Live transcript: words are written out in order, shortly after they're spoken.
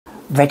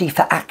Ready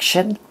for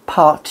action,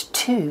 part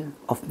 2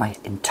 of my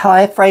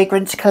entire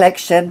fragrance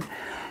collection,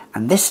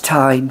 and this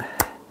time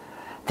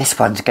this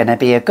one's going to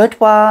be a good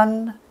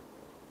one.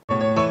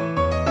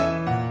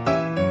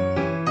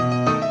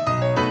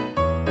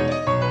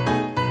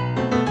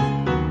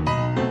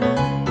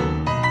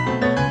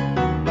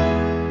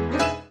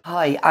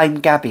 Hi,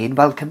 I'm Gabby and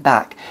welcome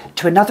back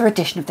to another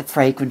edition of the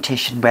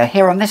Fragrantician, where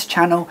here on this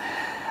channel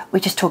we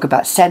just talk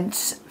about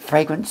scents,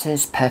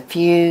 fragrances,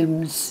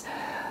 perfumes,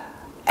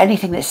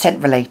 anything that's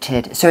scent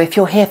related. So if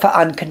you're here for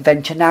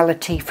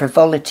unconventionality,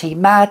 frivolity,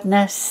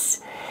 madness,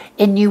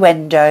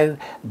 innuendo,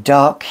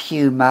 dark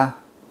humour,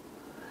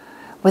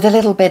 with a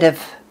little bit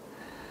of,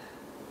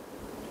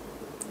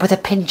 with a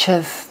pinch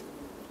of,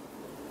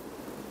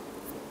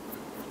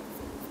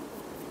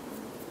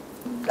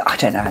 I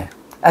don't know,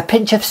 a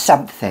pinch of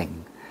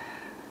something,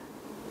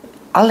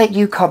 I'll let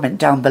you comment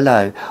down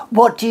below.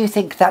 What do you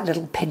think that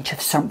little pinch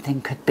of something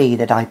could be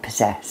that I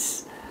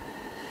possess?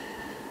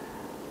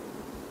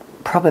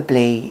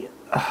 Probably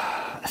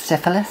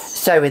syphilis.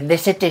 So in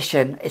this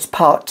edition, it's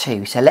part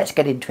 2, so let's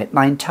get into it.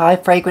 My entire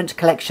fragrance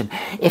collection.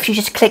 If you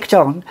just clicked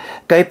on,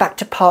 go back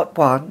to part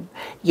 1.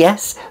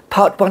 Yes,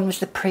 part 1 was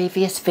the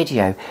previous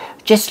video.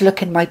 Just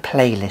look in my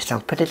playlist.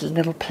 I'll put a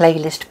little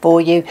playlist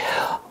for you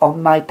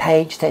on my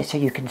page there so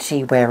you can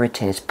see where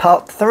it is.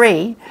 Part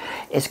 3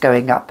 is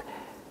going up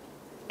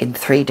in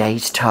 3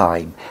 days'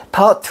 time.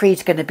 Part 3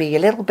 is going to be a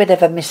little bit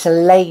of a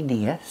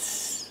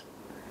miscellaneous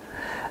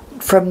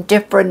from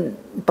different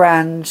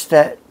brands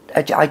that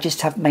I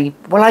just have made.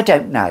 Well, I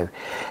don't know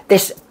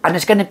this, and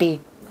it's going to be,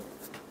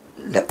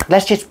 look,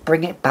 let's just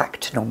bring it back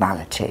to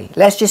normality.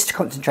 Let's just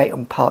concentrate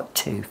on part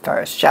 2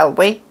 first, shall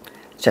we?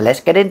 So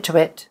let's get into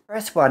it.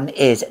 First one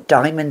is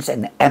Diamonds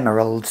and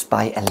Emeralds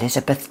by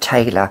Elizabeth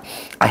Taylor.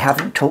 I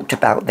haven't talked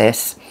about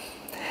this,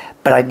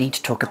 but I need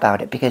to talk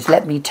about it because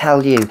let me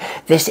tell you,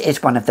 this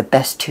is one of the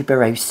best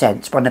tuberose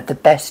scents, one of the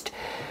best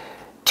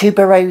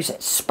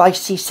tuberose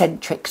spicy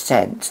centric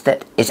scents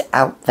that is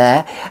out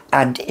there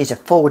and is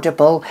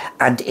affordable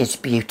and is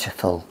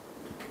beautiful.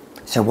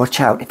 So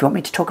watch out. If you want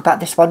me to talk about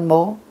this one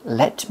more,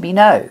 let me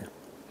know.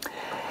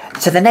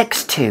 So the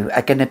next 2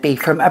 are going to be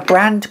from a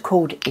brand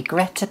called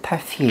Egretta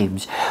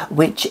Perfumes,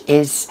 which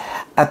is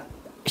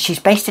she's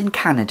based in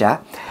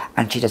Canada,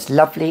 and she does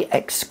lovely,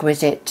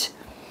 exquisite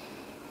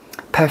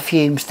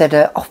perfumes that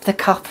are off the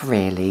cuff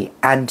really,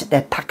 and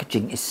their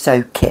packaging is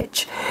so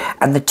kitsch.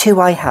 And the 2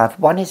 I have,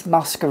 one is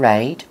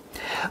Masquerade,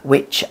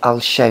 which I'll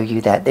show you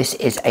there. This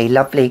is a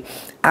lovely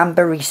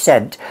ambery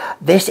scent.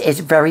 This is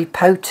very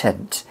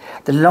potent.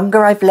 The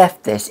longer I've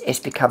left this, it's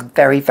become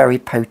very, very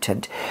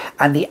potent.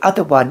 And the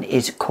other one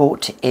is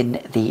Caught in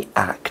the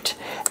Act.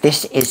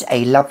 This is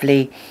a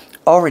lovely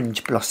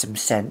orange blossom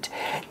scent.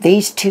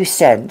 These 2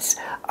 scents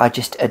are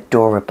just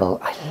adorable.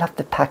 I love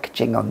the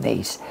packaging on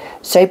these.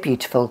 So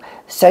beautiful,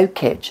 so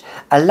kitsch.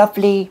 A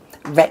lovely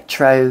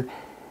retro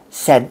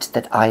scent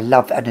that I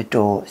love and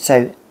adore.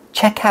 So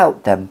check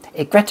out them.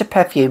 Egretta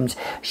Perfumes.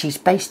 She's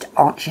based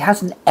on, she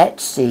has an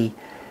Etsy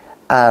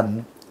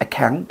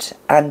account,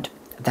 and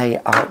they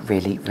are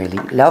really, really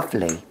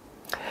lovely.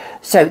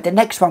 So the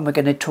next one we're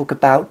going to talk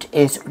about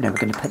is, no, we're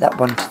going to put that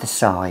one to the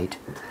side,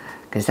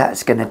 because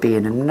that's going to be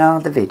in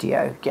another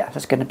video. Yeah,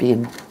 that's going to be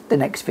in the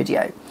next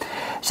video.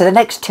 So the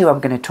next 2 I'm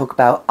going to talk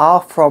about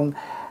are from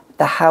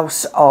the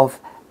House of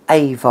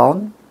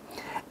Avon.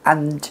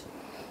 And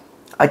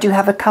I do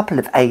have a couple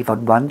of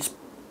Avon ones,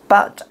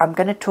 but I'm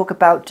going to talk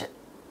about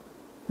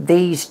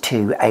these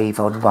 2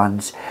 Avon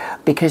ones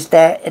because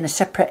they're in a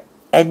separate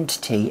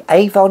entity.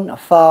 Avon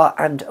Far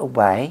and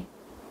Away.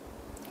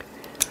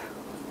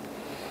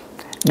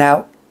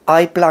 Now,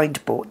 I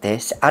blind bought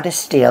this at a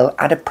steal,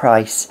 at a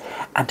price,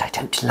 and I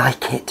don't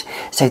like it.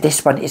 So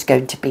this one is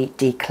going to be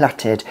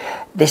decluttered.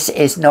 This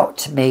is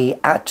not me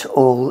at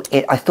all.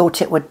 I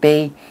thought it would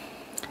be.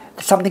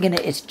 Something in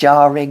it is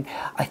jarring.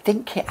 I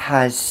think it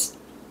has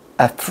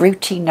a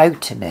fruity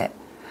note in it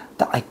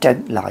that I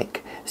don't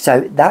like.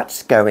 So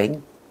that's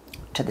going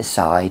to the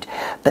side.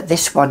 But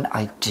this one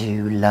I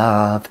do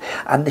love.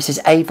 And this is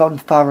Avon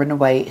Far and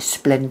Away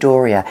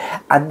Splendoria.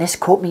 And this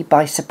caught me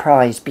by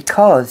surprise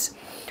because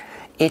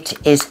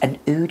it is an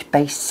oud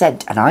based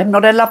scent, and I'm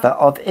not a lover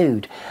of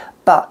oud,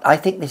 but I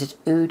think this is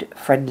oud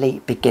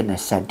friendly beginner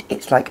scent.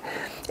 It's like,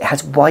 it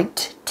has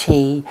white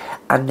tea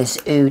and this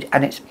oud,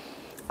 and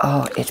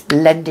it's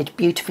blended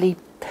beautifully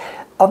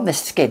on the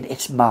skin.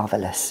 It's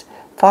marvellous.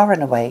 Far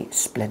and Away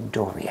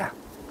Splendoria.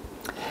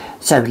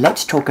 So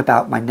let's talk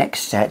about my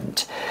next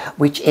scent,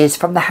 which is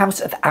from the house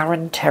of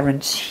Aaron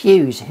Terence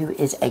Hughes, who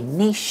is a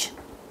niche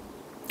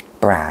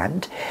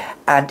brand.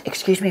 And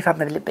excuse me if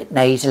I'm a little bit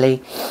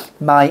nasally,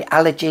 my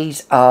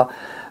allergies are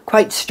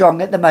quite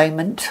strong at the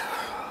moment.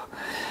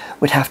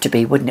 Would have to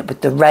be, wouldn't it,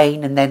 with the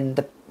rain, and then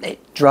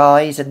it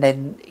dries, and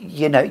then,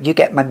 you know, you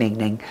get my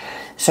meaning.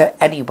 So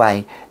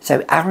anyway,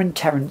 so Aaron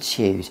Terence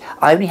Hughes,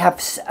 I only have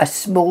a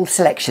small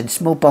selection,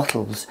 small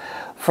bottles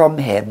from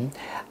him.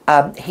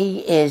 He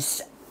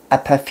is a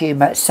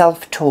perfumer,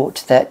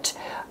 self-taught, that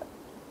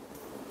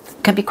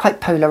can be quite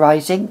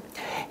polarising.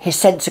 His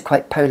scents are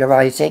quite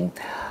polarising.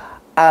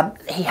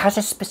 He has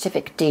a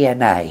specific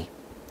DNA.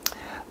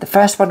 The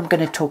first one I'm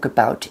going to talk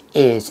about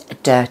is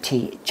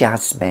Dirty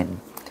Jasmine.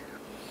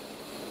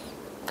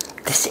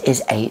 This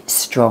is a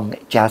strong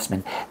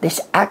jasmine. This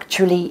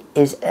actually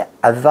is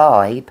a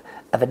vibe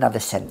of another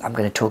scent I'm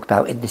going to talk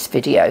about in this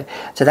video.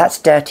 So that's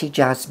Dirty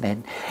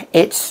Jasmine.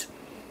 It's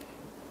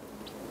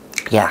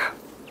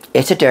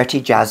a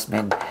Dirty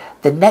Jasmine.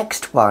 The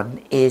next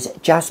one is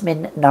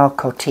Jasmine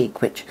Narcotique,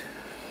 which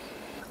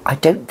I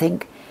don't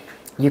think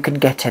you can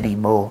get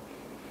anymore.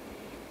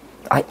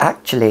 I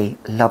actually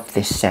love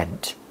this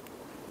scent.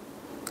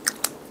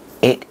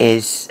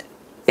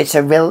 It's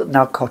a real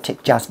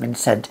narcotic jasmine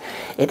scent.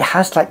 It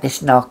has like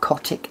this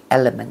narcotic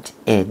element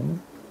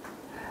in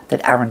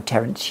that Aaron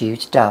Terence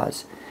Hughes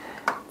does.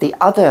 The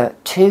other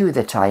two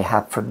that I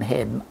have from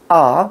him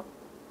are,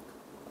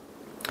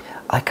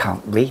 I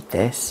can't read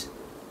this.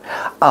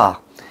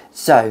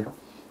 So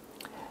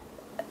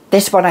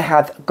this one I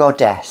have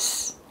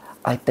Goddess.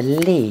 I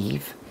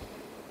believe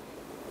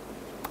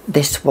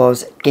this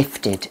was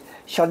gifted.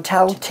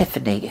 Chantal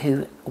Tiffany,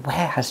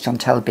 where has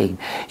Chantal been?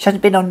 She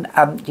hasn't been on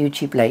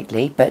YouTube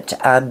lately, but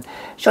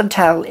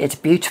Chantal is a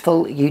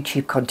beautiful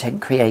YouTube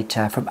content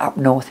creator from up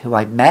north who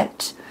I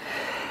met,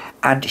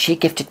 and she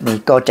gifted me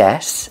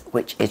Goddess,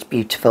 which is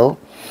beautiful.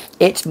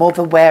 It's more of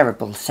a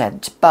wearable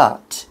scent,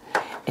 but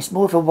it's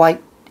more of a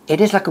white, it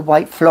is like a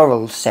white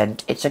floral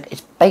scent. It's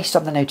based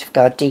on the note of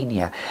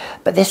gardenia,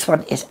 but this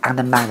one is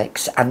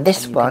animalics, and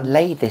this one,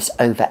 lay this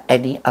over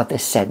any other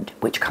scent,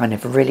 which kind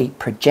of really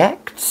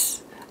projects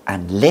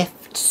and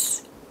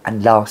lifts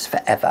and lasts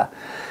forever.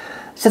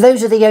 So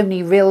those are the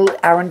only real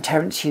Aaron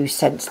Terence Hughes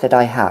scents that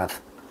I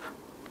have.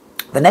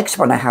 The next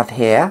one I have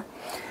here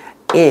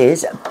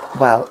is,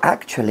 well,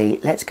 actually,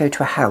 let's go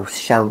to a house,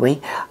 shall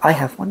we? I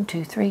have 1,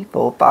 2, 3,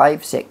 4,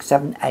 5, 6,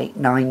 7, 8,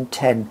 9,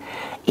 10,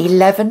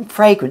 11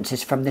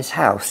 fragrances from this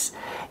house.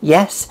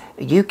 Yes,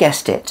 you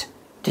guessed it.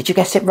 Did you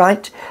guess it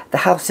right? The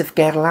House of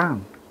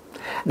Guerlain.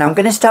 Now I'm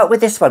going to start with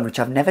this one, which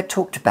I've never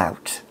talked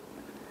about.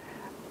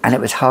 And it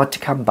was hard to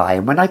come by.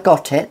 And when I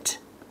got it,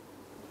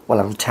 well,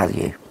 I'll tell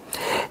you.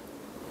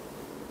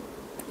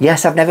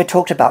 Yes, I've never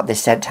talked about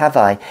this scent, have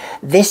I?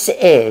 This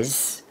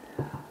is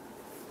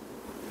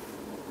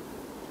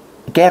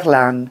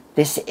Guerlain.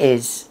 This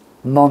is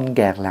Mon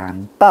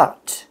Guerlain.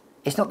 But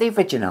it's not the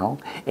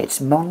original. It's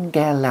Mon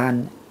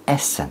Guerlain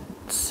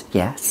Essence.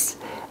 Yes,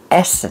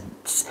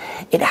 Essence.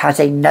 It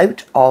has a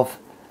note of,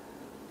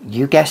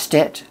 you guessed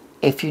it,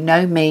 if you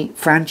know me,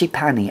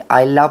 frangipani.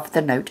 I love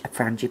the note of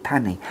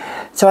frangipani.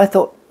 So I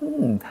thought,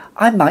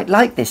 I might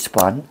like this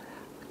one.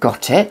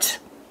 Got it.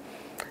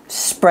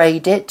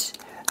 Sprayed it.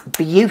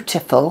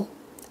 Beautiful.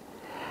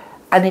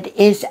 And it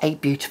is a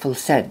beautiful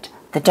scent.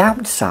 The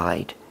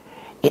downside,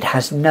 it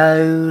has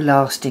no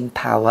lasting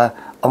power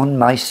on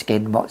my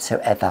skin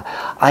whatsoever.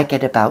 I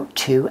get about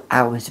 2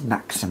 hours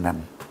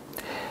maximum.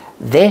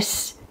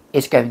 This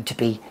is going to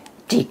be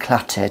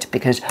decluttered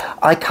because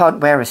I can't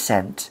wear a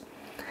scent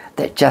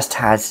that just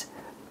has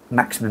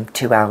maximum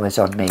 2 hours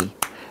on me.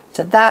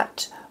 So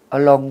that,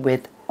 along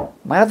with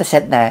my other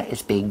scent there,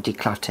 is being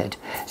decluttered.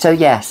 So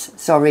yes,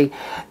 sorry,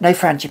 no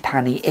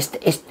frangipani.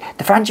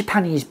 The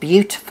frangipani is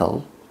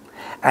beautiful,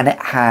 and it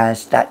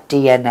has that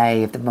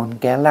DNA of the Mon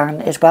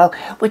Guerlain as well,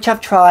 which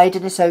I've tried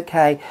and it's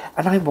okay.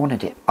 And I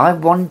wanted it.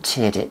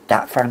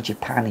 That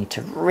frangipani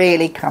to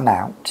really come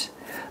out.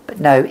 But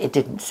no, it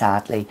didn't,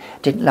 sadly.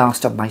 It didn't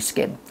last on my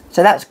skin.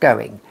 So that's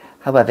going.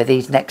 However,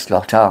 these next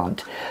lot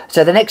aren't.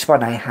 So the next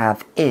one I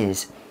have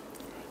is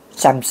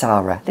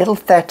Samsara. Little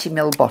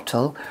 30ml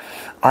bottle.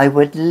 I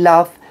would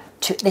love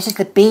to... This is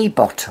the B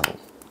bottle.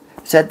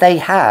 So they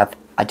have...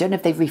 I don't know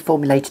if they've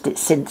reformulated it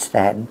since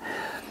then.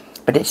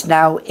 But it's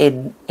now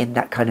in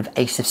that kind of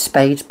Ace of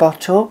Spades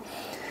bottle.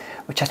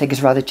 Which I think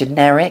is rather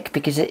generic.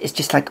 Because it's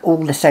just like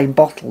all the same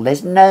bottle.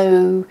 There's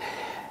no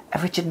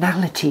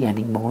originality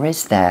anymore,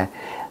 is there?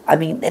 I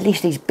mean, at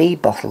least these B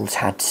bottles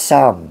had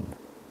some...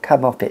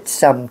 come off it,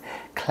 some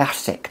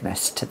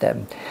classicness to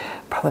them.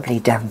 Probably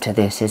down to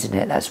this, isn't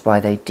it? That's why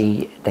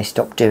they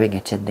stopped doing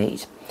it in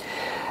these.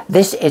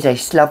 This is a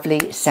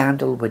lovely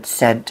sandalwood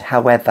scent.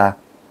 However,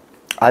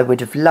 I would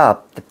have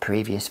loved the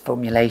previous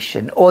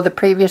formulation, or the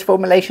previous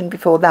formulation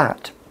before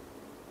that.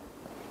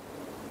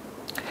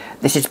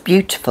 This is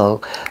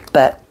beautiful,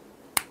 but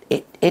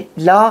it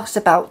lasts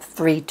about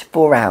 3 to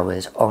 4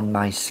 hours on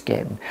my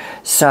skin.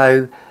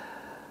 So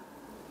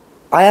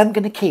I am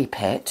going to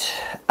keep it,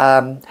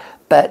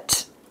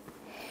 but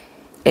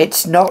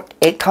it's not,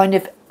 it kind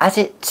of, as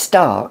it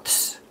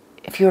starts,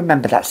 if you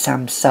remember that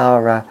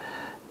Samsara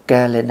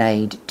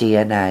Guerlainade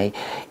DNA,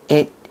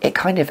 it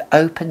kind of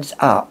opens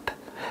up,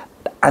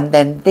 and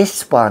then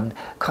this one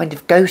kind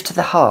of goes to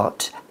the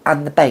heart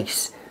and the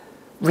base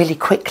really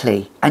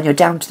quickly, and you're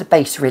down to the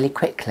base really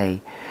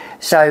quickly.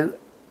 So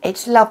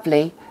it's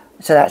lovely.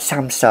 So that's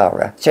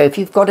Samsara. So if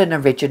you've got an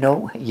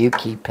original, you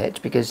keep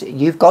it, because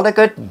you've got a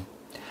good one.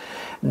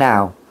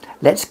 Now,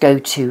 let's go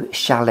to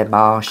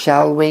Shalimar,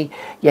 shall we?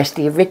 Yes,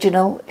 the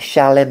original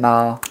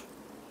Shalimar.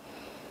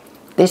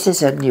 This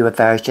is a newer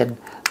version,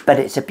 but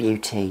it's a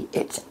beauty.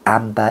 It's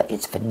amber,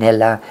 it's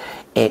vanilla,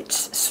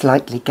 it's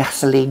slightly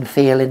gasoline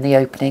feel in the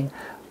opening,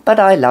 but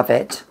I love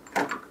it.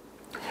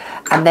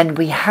 And then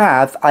I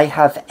have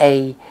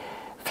a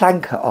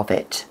flanker of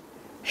it,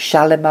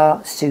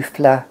 Shalimar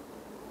Souffle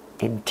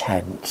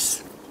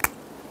Intense.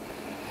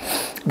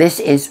 This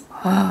is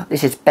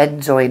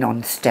benzoin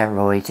on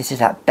steroids. This is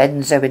that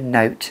benzoin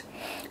note.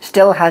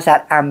 Still has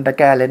that amber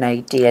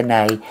guerlain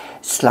DNA,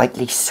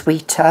 slightly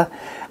sweeter,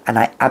 and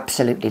I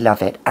absolutely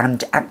love it.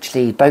 And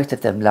actually, both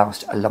of them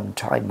last a long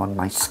time on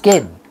my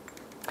skin.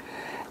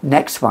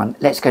 Next one,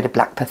 let's go to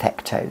Black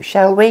Perfecto,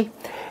 shall we?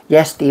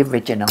 Yes, the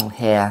original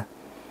here.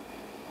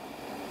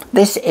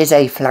 This is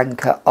a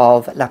flanker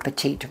of La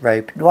Petite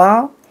Robe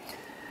Noire.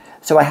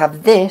 So I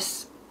have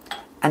this,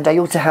 and I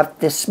also have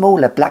the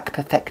smaller Black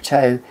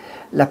Perfecto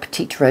La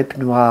Petite Robe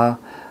Noire,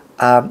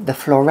 the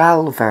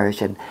floral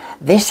version.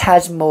 This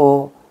has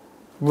more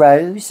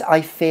rose,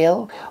 I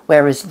feel,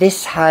 whereas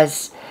this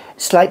has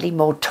slightly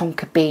more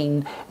tonka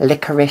bean,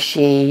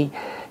 licoricey,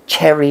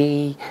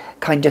 cherry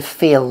kind of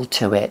feel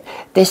to it.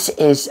 This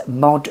is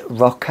Mod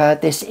Rocker.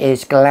 This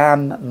is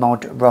Glam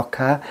Mod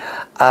Rocker.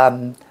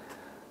 I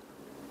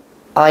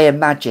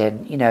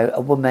imagine, you know,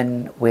 a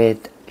woman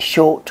with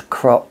short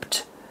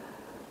cropped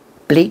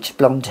bleached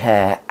blonde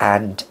hair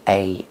and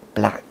a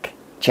black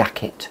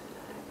jacket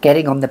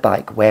getting on the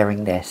bike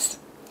wearing this.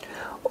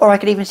 Or I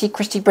could even see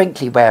Christy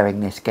Brinkley wearing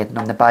this, getting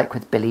on the bike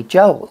with Billy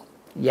Joel.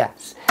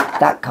 Yes,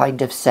 that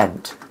kind of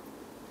scent.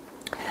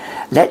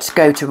 Let's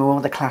go to more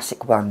of the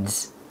classic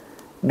ones.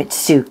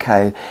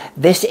 Mitsuko.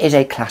 This is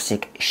a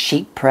classic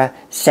Chypre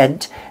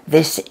scent.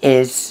 This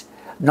is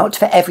not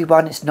for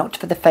everyone, it's not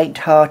for the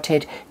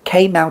faint-hearted.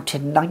 Came out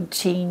in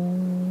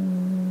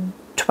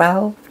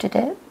 1912, did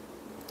it?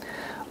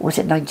 Or was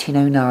it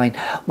 1909?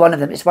 One of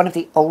them. It's one of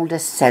the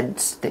oldest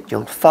scents that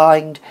you'll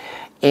find.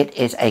 It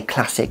is a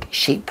classic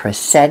Chypre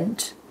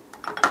scent.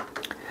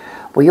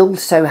 We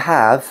also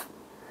have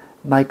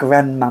my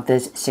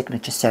grandmother's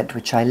signature scent,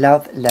 which I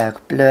love, L'Herbe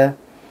Bleue.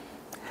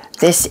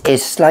 This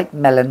is slight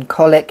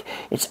melancholic,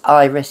 it's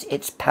iris,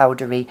 it's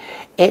powdery,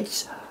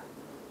 it's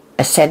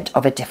a scent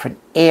of a different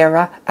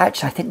era.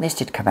 Actually, I think this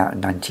did come out in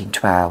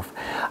 1912.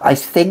 I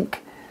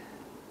think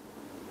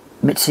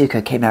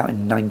Mitsuko came out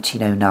in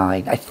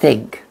 1909, I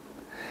think.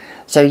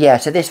 So yeah,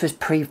 so this was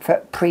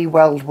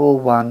pre-World War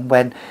One,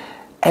 when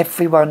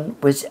everyone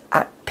was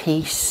at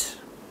peace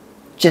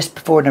just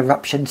before an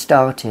eruption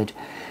started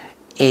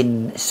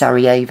in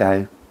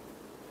Sarajevo.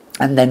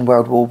 And then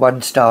World War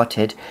One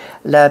started.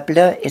 L'Herbe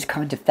Bleue is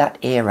kind of that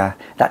era,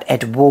 that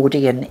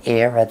Edwardian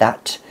era,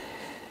 that,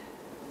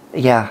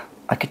 yeah,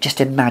 I could just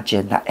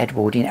imagine that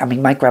Edwardian. I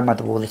mean, my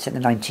grandmother wore this in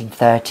the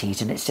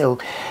 1930s and it still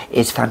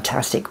is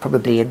fantastic.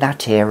 Probably in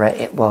that era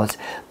it was.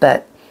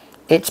 But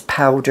it's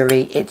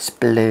powdery, it's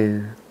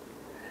blue,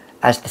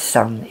 as the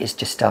sun is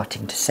just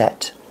starting to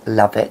set.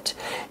 Love it.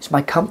 It's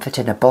my comfort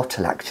in a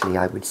bottle, actually,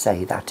 I would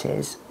say that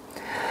is.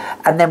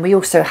 And then we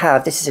also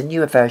have, this is a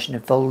newer version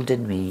of Vol de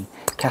Nuit,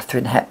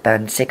 Katharine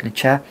Hepburn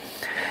signature.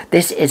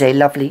 This is a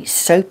lovely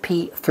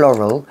soapy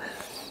floral.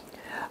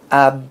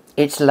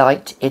 It's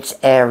light, it's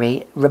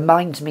airy,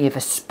 reminds me of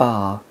a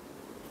spa.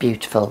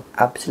 Beautiful,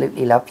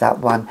 absolutely love that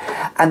one.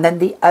 And then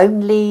the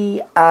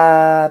only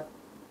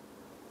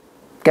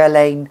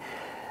Guerlain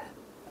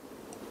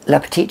La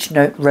Petite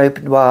Robe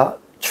Noire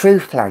true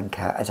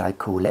flanker, as I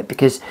call it,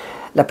 because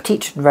La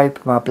Petite Robe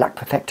Noire Black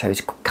Perfecto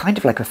is kind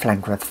of like a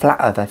flanker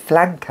of a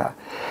flanker.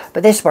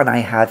 But this one I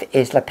have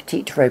is La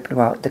Petite Robe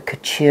Noire, the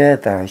couture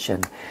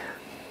version.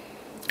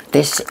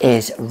 This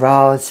is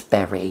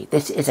raspberry.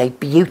 This is a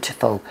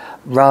beautiful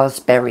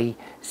raspberry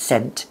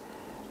scent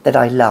that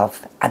I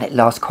love, and it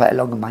lasts quite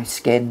long on my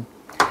skin.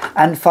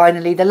 And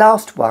finally, the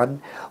last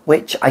one,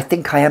 which I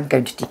think I am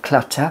going to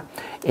declutter,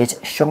 is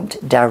Chant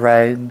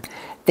d'Arôme.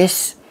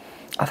 This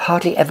I've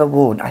hardly ever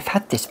worn. I've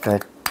had this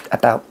for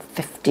about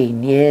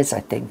 15 years,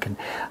 I think, and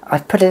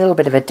I've put a little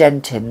bit of a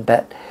dent in,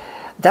 but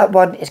that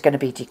one is going to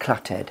be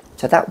decluttered.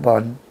 So that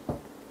one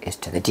is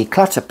to the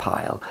declutter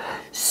pile.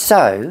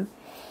 So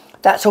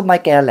that's all my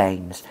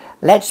Guerlains.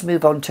 Let's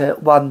move on to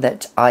one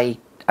that I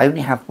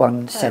only have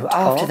one scent of.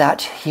 After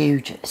that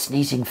huge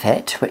sneezing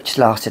fit, which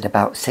lasted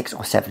about 6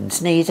 or 7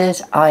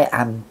 sneezes, I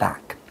am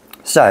back.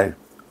 So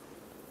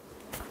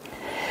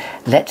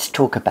let's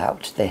talk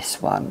about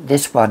this one.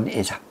 This one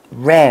is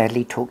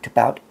rarely talked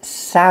about,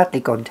 sadly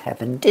gone to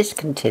heaven,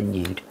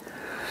 discontinued.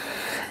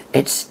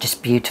 It's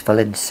just beautiful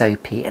and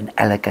soapy and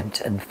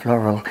elegant and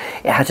floral.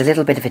 It has a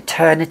little bit of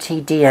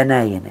eternity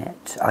DNA in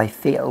it, I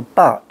feel,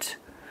 but,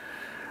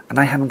 and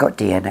I haven't got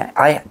DNA,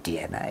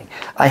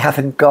 I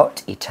haven't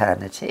got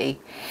eternity.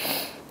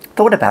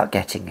 Thought about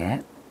getting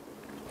it,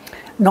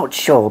 not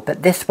sure,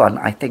 but this one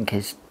I think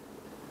is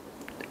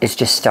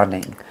just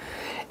stunning.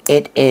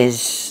 It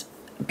is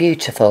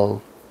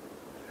beautiful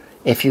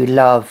if you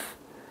love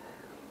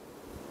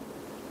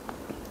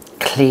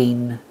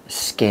clean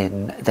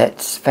skin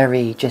that's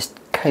very just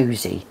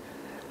cozy.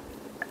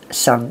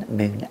 Sun,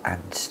 moon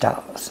and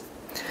stars.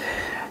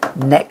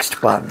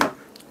 Next one,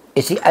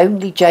 is the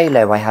only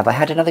JLo I have. I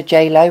had another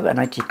JLo and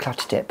I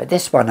decluttered it, but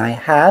this one I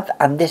have,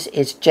 and this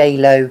is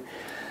JLo.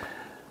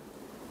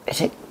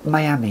 Is it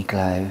Miami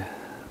Glow?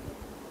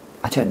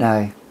 I don't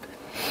know.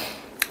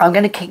 I'm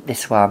going to keep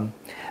this one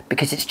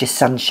because it's just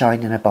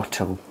sunshine in a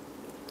bottle,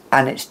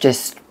 and it's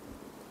just,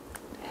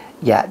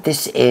 yeah,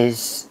 this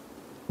is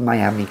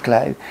Miami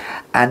Glow,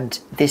 and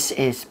this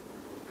is,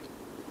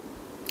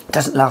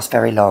 doesn't last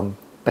very long,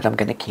 but I'm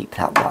going to keep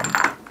that one.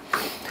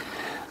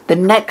 The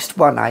next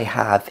one I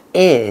have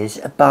is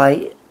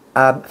by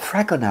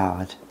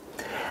Fragonard,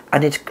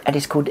 and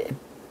it's called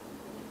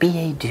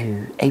Billet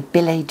Doux, a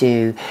Billet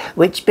Doux,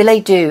 which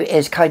Billet Doux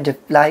is kind of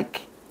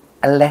like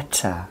a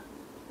letter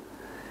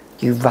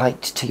you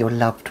write to your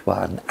loved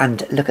one.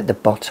 And look at the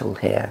bottle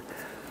here.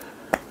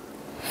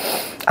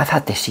 I've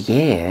had this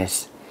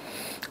years.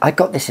 I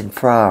got this in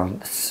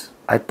France.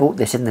 I bought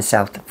this in the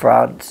south of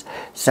France.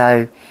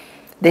 So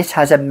this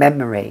has a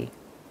memory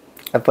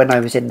of when I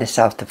was in the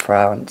south of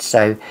France.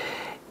 So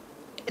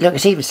look,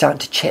 it's even starting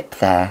to chip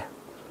there.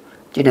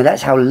 You know,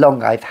 that's how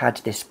long I've had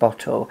this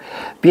bottle.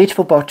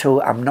 Beautiful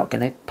bottle. I'm not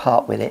going to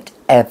part with it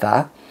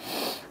ever.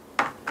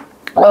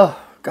 Oh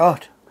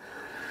God,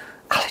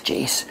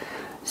 allergies.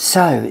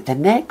 So the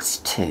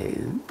next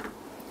two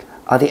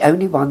are the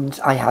only ones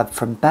I have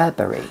from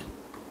Burberry,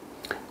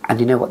 and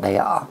you know what they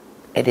are.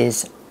 It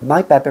is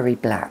My Burberry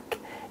Black,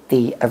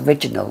 the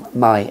original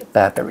My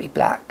Burberry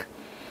Black.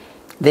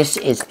 This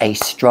is a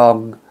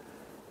strong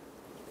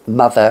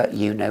mother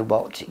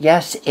you-know-what.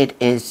 Yes, it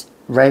is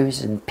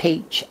rose and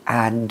peach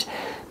and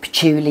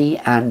patchouli,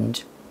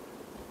 and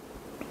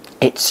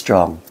it's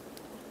strong.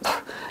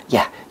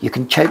 Yeah, you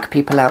can choke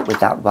people out with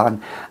that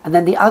one. And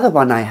then the other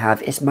one I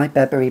have is My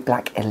Burberry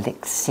Black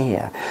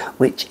Elixir,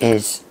 which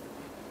is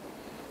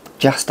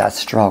just as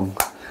strong.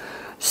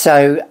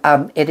 So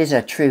it is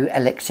a true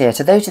elixir.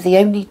 So those are the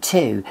only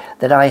two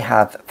that I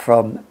have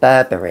from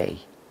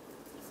Burberry.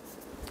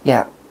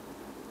 Yeah.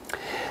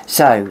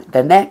 So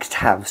the next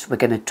house we're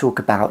going to talk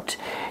about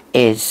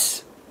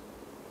is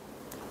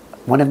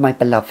one of my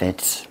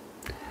beloveds.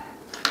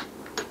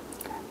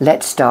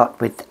 Let's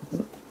start with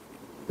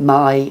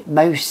my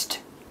most,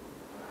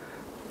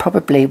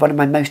 probably one of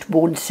my most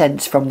worn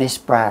scents from this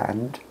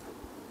brand.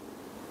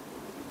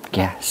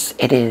 Yes,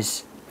 it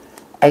is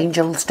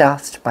Angel's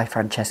Dust by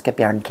Francesca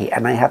Bianchi,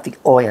 and I have the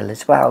oil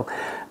as well.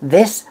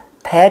 This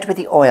paired with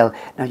the oil.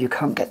 Now you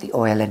can't get the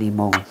oil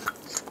anymore.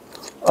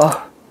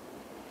 Oh,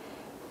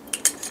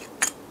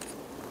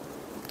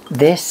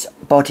 this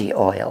body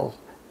oil,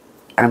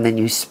 and then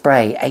you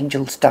spray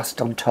Angel's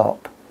Dust on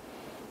top.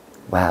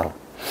 Wow.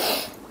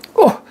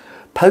 Oh,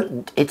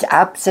 potent. It's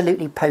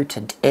absolutely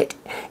potent. It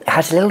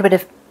has a little bit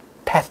of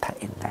pepper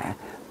in there,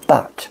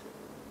 but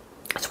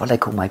it's what I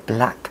call my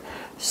black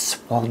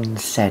swan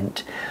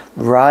scent,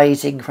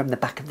 rising from the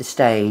back of the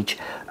stage,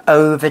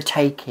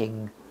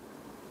 overtaking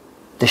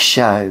the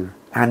show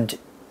and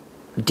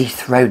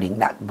dethroning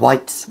that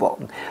white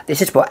swan.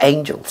 This is what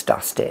Angel's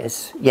Dust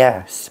is.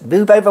 Yes,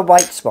 move over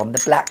white swan.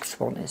 The black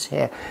swan is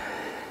here.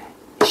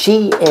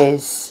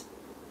 It's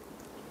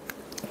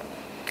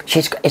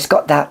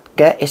got that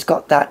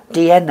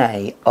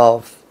DNA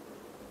of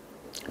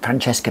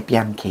Francesca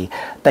Bianchi,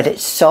 but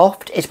it's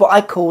soft. It's what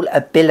I call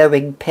a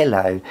billowing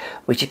pillow,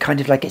 which is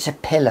kind of like it's a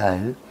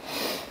pillow,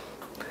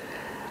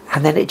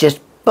 and then it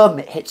just, boom,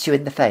 it hits you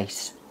in the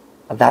face.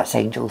 And that's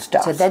Angel's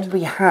Dust. So then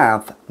we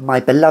have my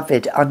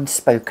beloved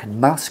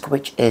Unspoken Musk,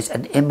 which is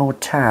an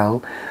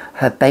Immortelle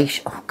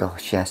herbaceous, oh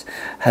gosh, yes,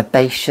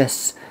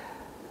 herbaceous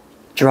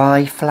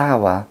dry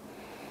flower,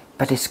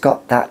 but it's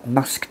got that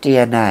musk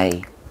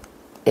DNA.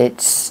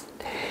 It's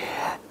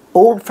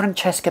all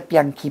Francesca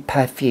Bianchi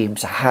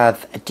perfumes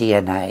have a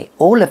DNA.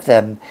 All of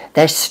them,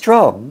 they're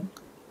strong.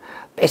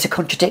 It's a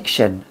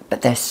contradiction,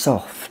 but they're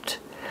soft.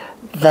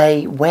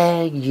 They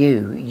wear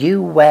you.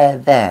 You wear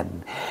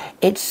them.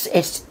 It's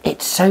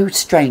so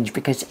strange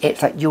because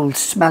it's like you'll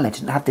smell it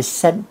and have this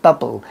scent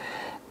bubble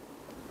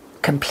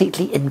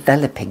completely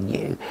enveloping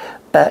you,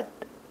 but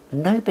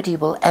nobody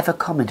will ever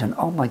comment on,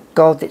 oh my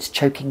God, it's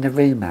choking the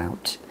room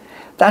out.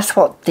 That's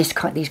what these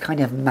kind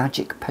of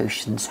magic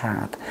potions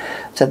have.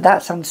 So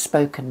that's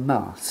Unspoken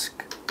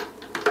Musk.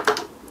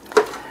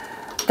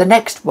 The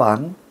next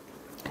one,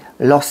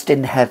 Lost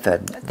in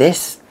Heaven.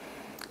 This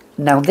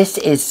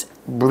is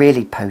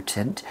really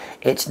potent.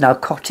 It's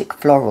narcotic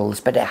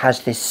florals, but it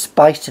has this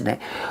spice in it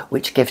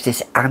which gives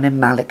this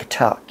animalic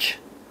touch.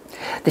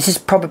 This is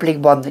probably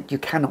one that you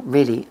cannot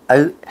really,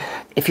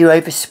 if you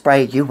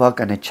overspray, you are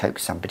going to choke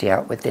somebody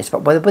out with this,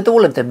 but with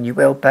all of them you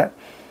will. But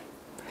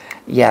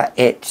yeah,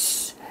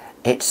 it's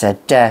a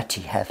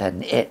dirty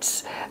heaven.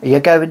 You're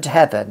going to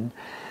heaven,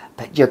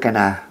 but you're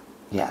gonna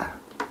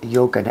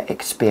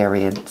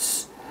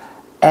experience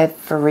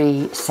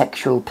every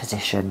sexual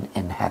position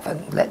in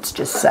heaven, let's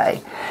just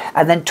say.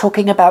 And then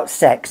talking about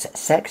sex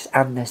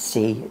and the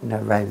sea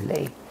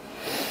neroli.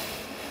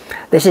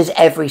 This is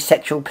every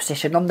sexual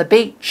position on the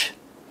beach.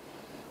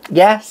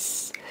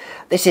 Yes,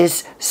 This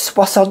is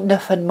Soixante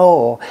Neuf and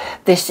More.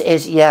 This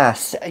is,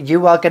 yes,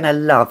 you are going to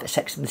love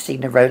Sex and the Sea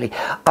Neroli.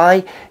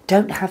 I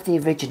don't have the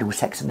original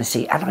Sex and the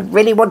Sea, and I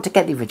really want to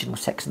get the original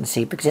Sex and the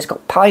Sea because it's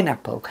got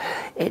pineapple.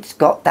 It's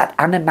got that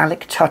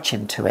animalic touch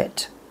into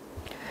it.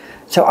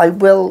 So I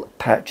will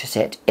purchase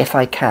it if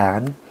I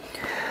can.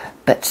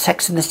 But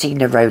Sex and the Sea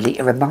Neroli,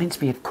 it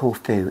reminds me of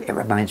Corfu. It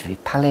reminds me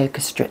of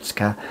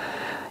Paleokastriska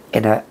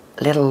in a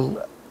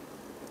little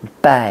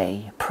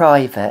bay,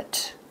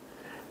 private.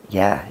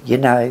 Yeah, you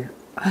know,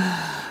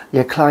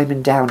 you're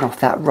climbing down off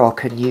that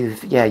rock and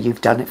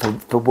you've done it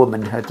for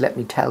womanhood, let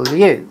me tell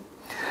you.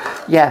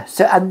 Yeah,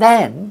 so, and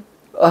then,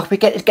 oh,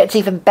 it gets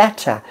even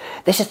better.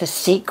 This is the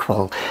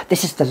sequel.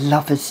 This is The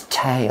Lover's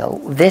Tale.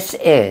 This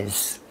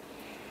is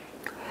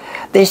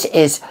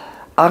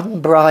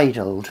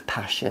unbridled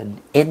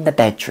passion in the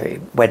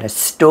bedroom when a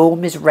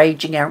storm is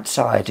raging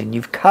outside and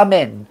you've come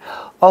in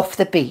off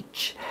the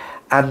beach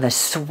and the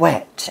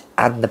sweat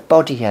and the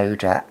body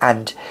odour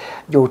and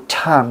your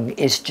tongue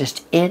is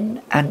just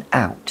in and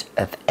out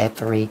of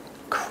every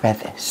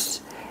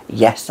crevice.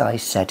 Yes, I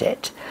said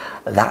it.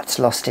 That's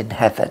Lost in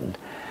Heaven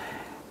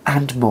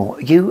and more.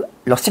 You,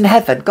 Lost in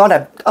Heaven,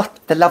 God,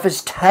 The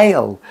Lover's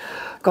Tale.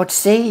 God,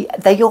 see,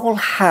 they all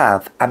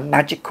have a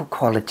magical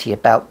quality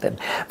about them.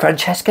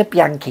 Francesca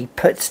Bianchi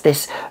puts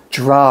this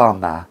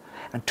drama,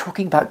 and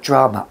talking about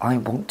drama, I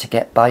want to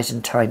get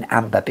Byzantine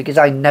Amber because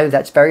I know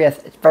that's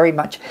very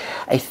much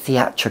a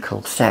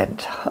theatrical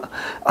scent.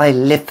 I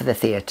live for the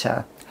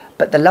theatre.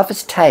 But The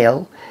Lover's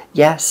Tale,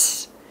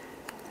 yes,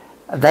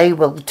 they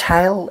will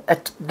tell a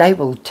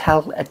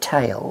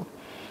tale,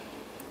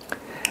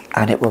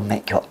 and it will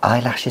make your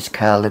eyelashes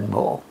curl and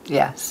more.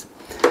 Yes.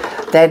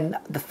 Then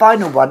the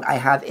final one I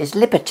have is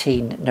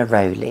Libertine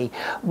Neroli,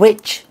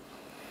 which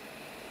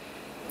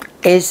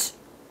is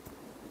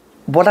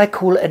what I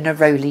call a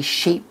Neroli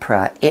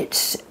Chypre.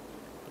 It's,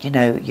 you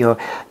know, you're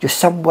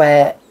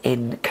somewhere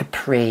in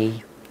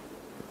Capri,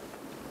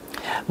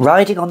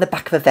 riding on the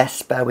back of a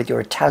Vespa with your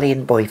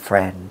Italian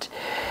boyfriend.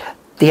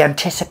 The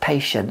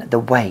anticipation, the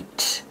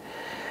wait,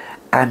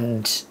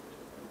 and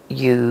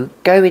you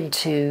go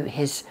into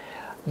his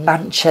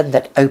mansion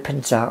that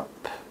opens up.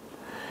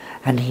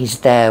 And he's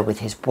there with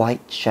his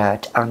white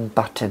shirt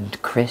unbuttoned,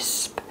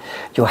 crisp,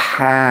 your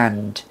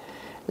hand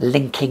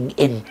linking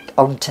in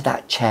onto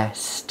that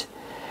chest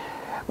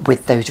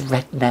with those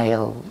red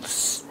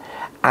nails.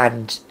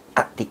 And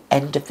at the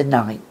end of the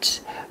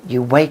night,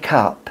 you wake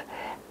up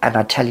and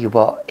I tell you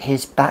what,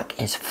 his back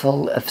is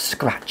full of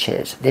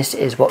scratches. This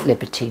is what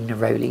Libertine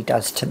Neroli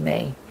does to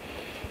me.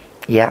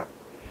 Yeah.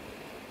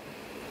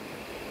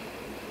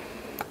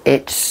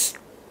 It's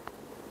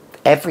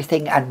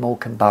everything and more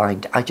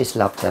combined. I just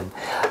love them.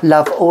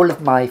 Love all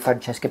of my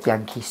Francesca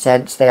Bianchi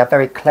scents. They are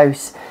very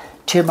close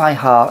to my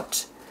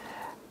heart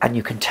and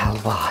you can tell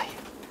why.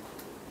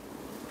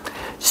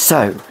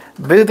 So,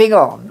 moving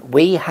on,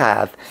 we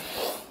have,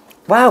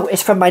 wow,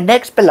 it's from my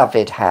next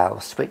beloved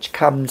house, which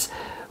comes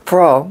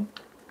from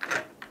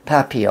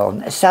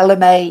Papillon.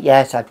 Salome,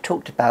 yes, I've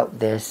talked about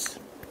this.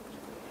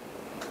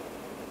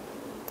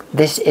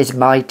 This is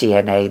my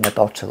DNA in a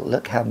bottle.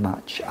 Look how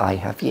much I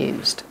have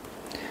used.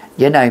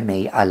 You know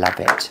me, I love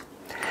it.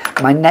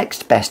 My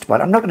next best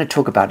one, I'm not going to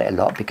talk about it a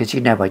lot because you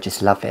know I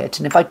just love it.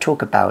 And if I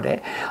talk about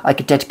it, I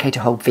could dedicate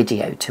a whole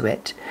video to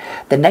it.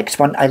 The next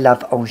one I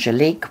love,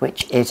 Angelique,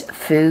 which is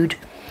Food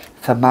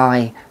for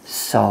My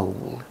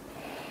Soul.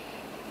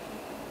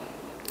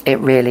 It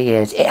really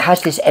is. It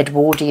has this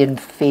Edwardian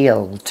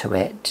feel to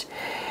it.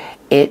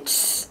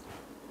 It's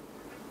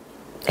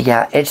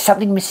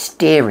something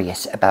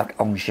mysterious about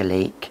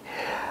Angelique.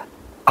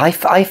 I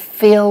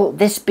feel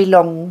this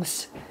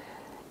belongs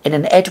in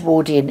an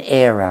Edwardian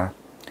era,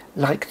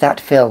 like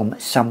that film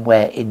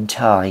Somewhere in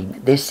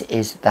Time. This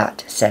is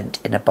that scent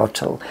in a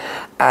bottle.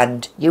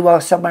 And you are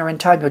somewhere in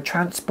time. You're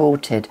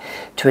transported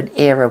to an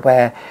era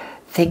where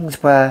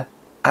things were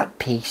at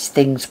peace.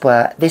 Things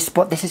were... This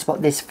is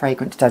what this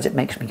fragrance does. It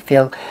makes me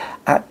feel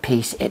at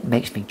peace. It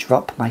makes me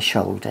drop my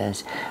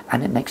shoulders.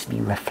 And it makes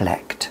me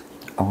reflect.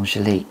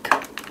 Angelique.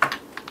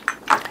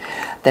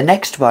 The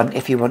next one,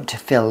 if you want to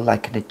feel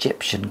like an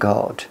Egyptian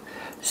god,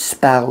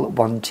 Spell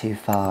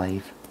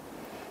 125.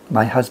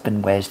 My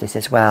husband wears this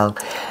as well.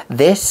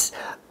 This,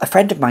 a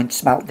friend of mine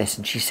smelt this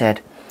and she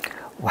said,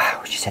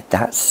 wow, she said,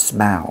 that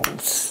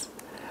smells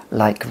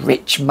like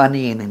rich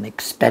money and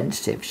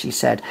expensive, she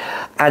said.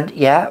 And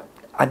yeah,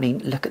 I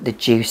mean, look at the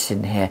juice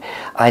in here.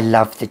 I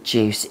love the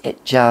juice.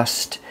 It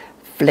just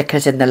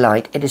flickers in the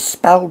light. It is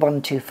Spell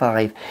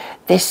 125.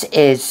 This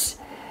is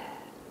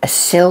a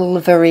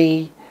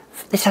silvery...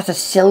 This has a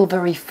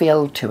silvery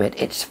feel to it.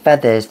 It's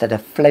feathers that are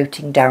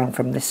floating down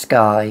from the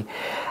sky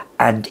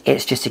and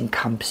it's just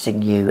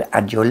encompassing you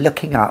and you're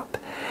looking up.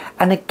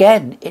 And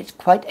again, it's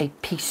quite a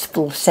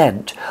peaceful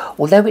scent.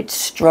 Although it's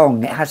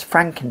strong, it has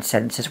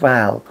frankincense as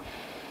well.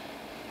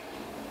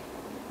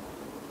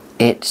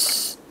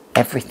 It's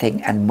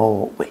everything and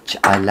more, which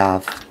I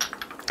love.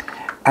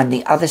 And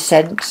the other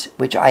scent,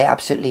 which I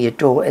absolutely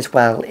adore as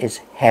well, is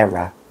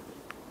Hera.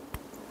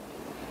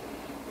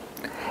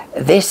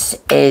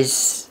 This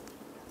is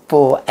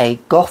for a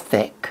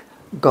Gothic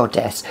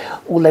goddess.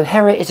 Although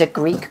Hera is a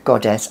Greek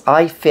goddess,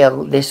 I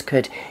feel this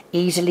could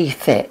easily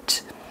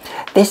fit.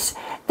 This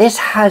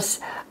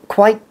has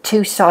quite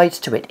two sides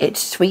to it.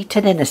 It's sweet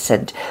and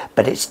innocent,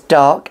 but it's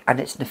dark and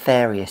it's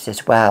nefarious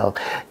as well.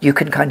 You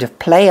can kind of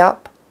play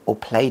up or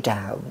play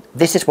down.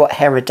 This is what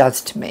Hera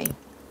does to me.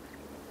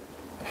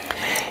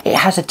 It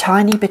has a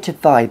tiny bit of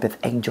vibe of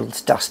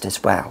Angel's Dust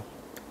as well.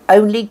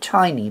 Only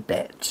tiny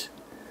bit.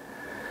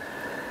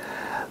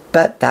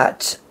 But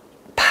that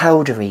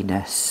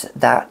powderiness,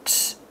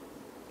 that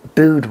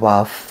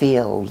boudoir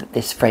feel that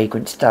this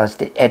fragrance does,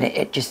 and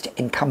it just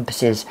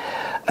encompasses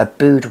a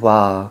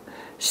boudoir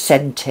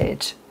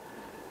scented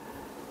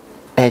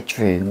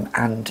bedroom,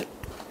 and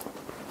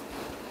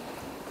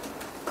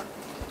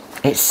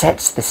it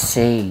sets the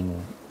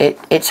scene.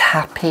 It's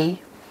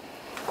happy,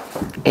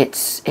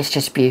 it's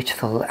just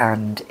beautiful,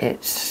 and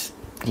it's,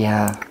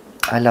 yeah,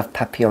 I love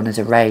Papillon as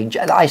a range.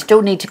 I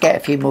still need to get a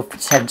few more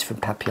scents from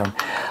Papillon.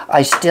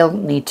 I still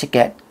need to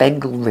get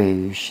Bengal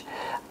Rouge,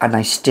 and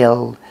I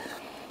still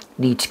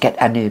need to get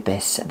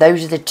Anubis.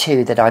 Those are the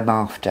two that I'm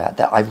after,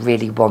 that I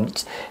really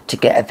want to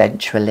get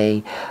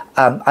eventually.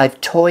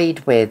 I've toyed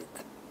with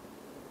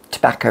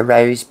Tobacco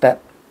Rose,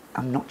 but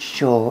I'm not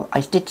sure.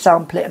 I did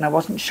sample it and I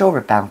wasn't sure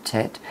about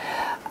it.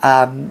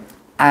 And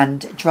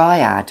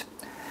Dryad.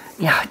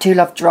 Yeah, I do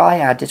love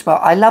Dryad as well.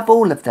 I love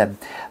all of them,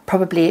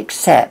 probably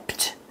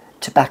except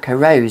Tobacco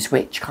Rose,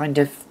 which kind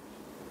of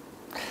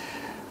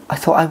I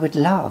thought I would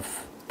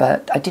love,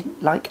 but I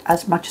didn't like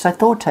as much as I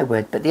thought I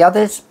would. But the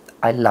others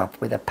I love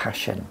with a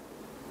passion.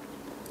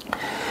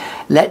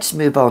 Let's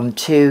move on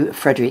to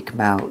Frédéric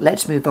Malle.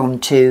 Let's move on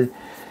to,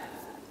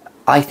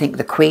 I think,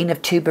 the queen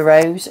of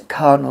tuberose,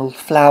 Carnal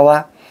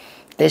Flower.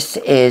 This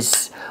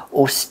is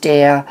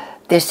austere.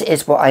 This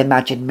is what I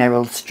imagine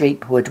Meryl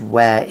Streep would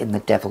wear in The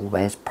Devil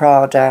Wears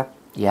Prada.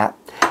 Yeah,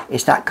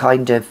 it's that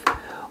kind of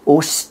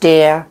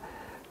austere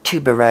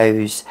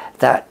tuberose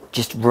that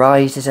just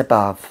rises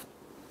above.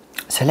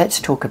 So let's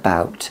talk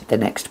about the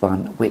next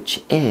one,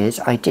 which is,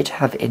 I did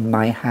have in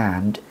my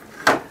hand,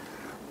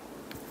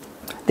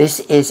 this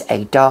is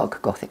a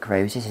dark Gothic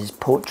rose. This is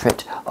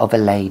Portrait of a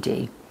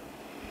Lady.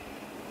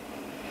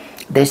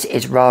 This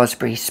is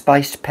raspberry,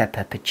 spiced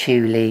pepper,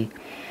 patchouli,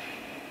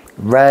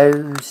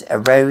 rose, a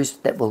rose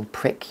that will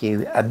prick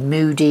you, a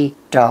moody,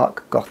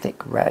 dark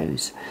Gothic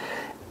rose.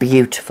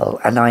 Beautiful.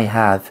 And I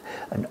have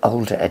an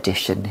older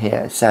edition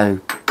here.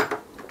 So,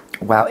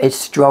 wow, it's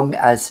strong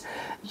as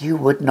you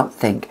would not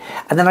think.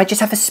 And then I just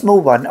have a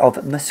small one of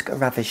Musc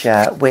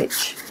Ravageur,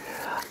 which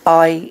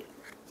I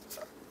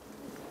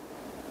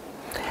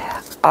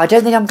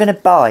don't think I'm going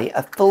to buy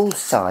a full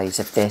size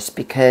of this,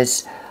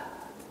 because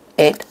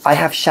I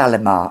have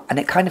Shalimar, and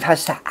it kind of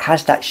has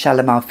that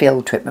Shalimar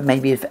feel to it, but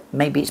maybe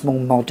it's more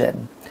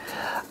modern.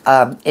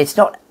 It's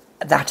not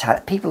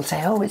that, people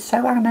say, oh, it's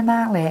so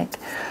animalic.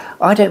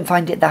 I don't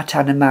find it that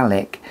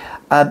animalic.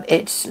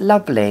 It's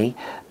lovely,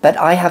 but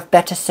I have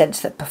better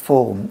scents that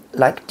perform,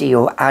 like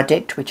Dior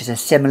Addict, which is a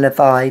similar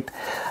vibe,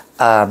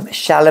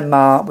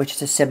 Shalimar, which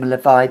is a similar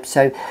vibe.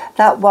 So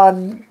that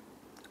one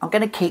I'm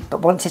going to keep,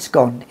 but once it's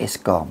gone, it's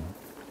gone.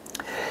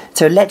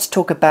 So let's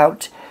talk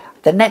about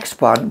the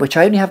next one, which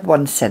I only have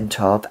one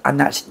scent of, and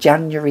that's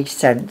January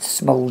Scent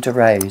Smolder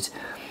Rose.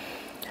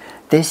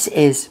 This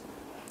is,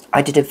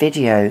 I did a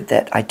video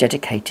that I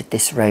dedicated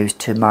this rose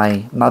to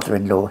my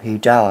mother-in-law who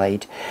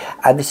died,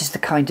 and this is the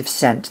kind of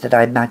scent that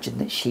I imagine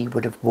that she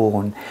would have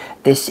worn.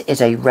 This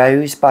is a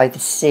rose by the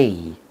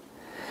sea.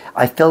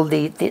 I feel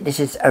this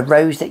is a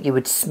rose that you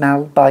would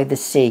smell by the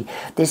sea.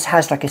 This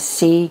has like a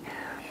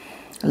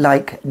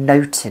sea-like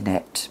note in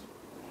it.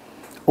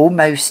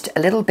 Almost a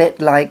little bit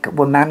like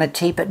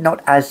Womanity, but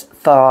not as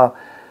far,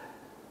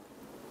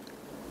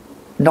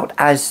 not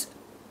as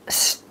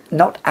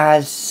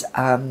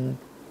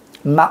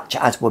much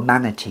as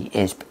Womanity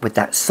is, with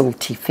that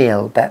salty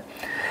feel. But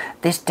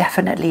this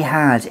definitely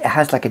has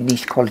like a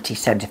niche quality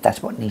scent, if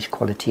that's what niche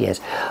quality is.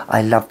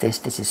 I love this.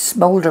 This is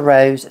Smolder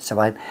Rose,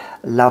 so I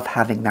love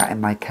having that in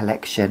my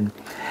collection.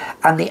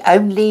 And the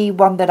only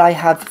one that I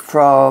have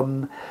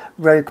from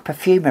Rogue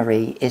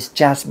Perfumery is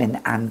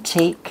Jasmine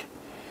Antique.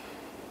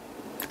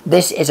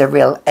 This is a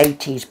real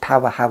 80s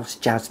powerhouse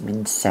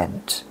jasmine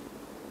scent.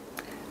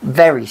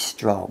 Very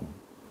strong.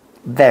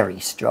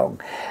 Very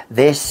strong.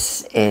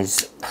 This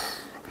is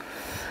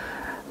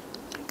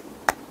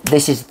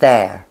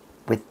there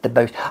with the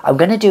most. I'm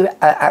going to do,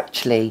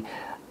 actually,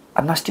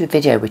 I must do a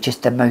video with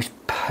just the most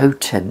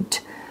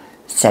potent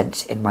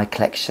scents in my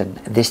collection.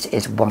 This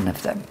is one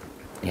of them.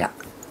 Yeah,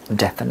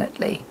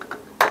 definitely.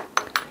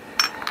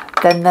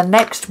 Then the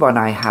next one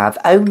I have,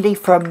 only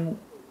from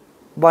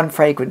one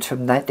fragrance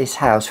from this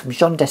house, from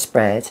Jean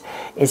Desprez,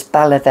 is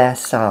Bal à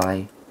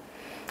Versailles.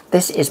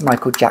 This is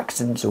Michael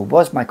Jackson's, or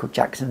was Michael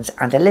Jackson's,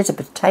 and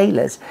Elizabeth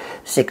Taylor's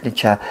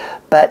signature.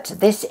 But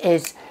this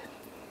is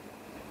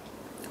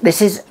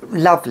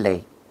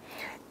lovely.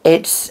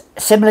 It's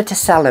similar to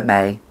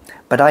Salome,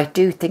 but I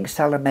do think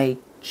Salome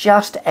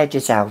just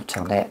edges out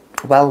on it.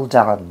 Well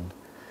done.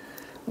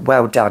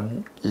 well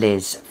done,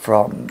 Liz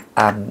from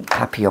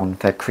Papillon,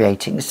 for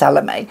creating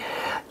Salome.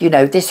 You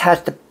know, this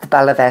has the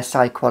Belle of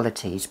Versailles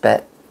qualities,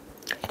 but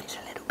it is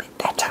a little bit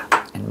better,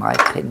 in my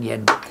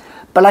opinion.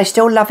 But I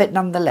still love it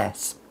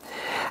nonetheless.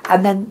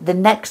 And then the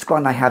next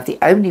one I have, the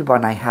only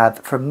one I have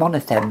from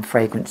Monothem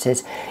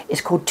Fragrances,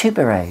 is called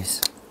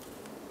Tuberose,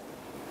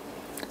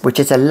 which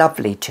is a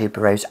lovely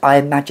tuberose. I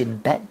imagine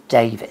Bette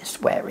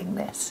Davis wearing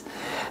this,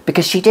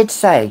 because she did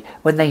say,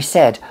 when they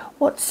said,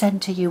 what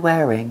scent are you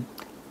wearing?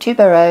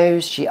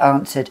 Tuberose, she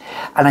answered,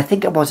 and I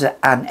think it was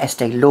an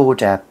Estee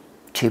Lauder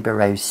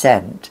tuberose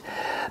scent,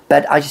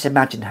 but I just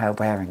imagine her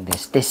wearing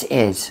this. This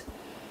is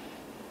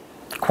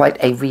quite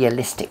a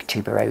realistic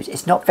tuberose.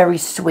 It's not very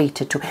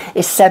sweet at all.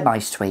 It's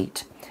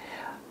semi-sweet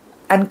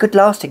and good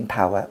lasting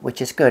power,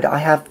 which is good. I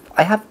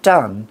have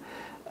done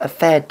a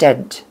fair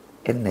dent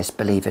in this,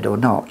 believe it or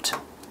not,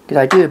 because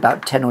I do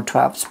about 10 or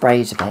 12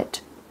 sprays of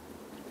it.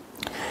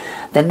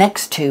 The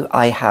next two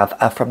I have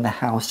are from the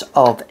house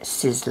of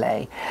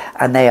Sisley,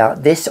 and they are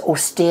this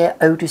Austere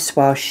Eau de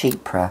Soie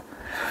Chypre,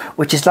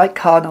 which is like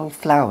Carnal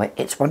Flower.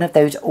 It's one of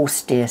those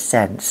austere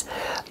scents,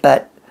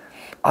 but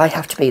I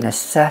have to be in a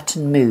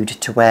certain mood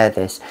to wear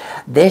this.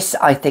 This,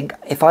 I think,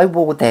 if I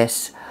wore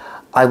this,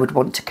 I would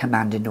want to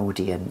command an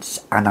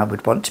audience, and I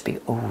would want to be,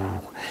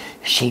 oh,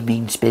 she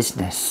means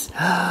business.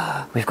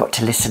 We've got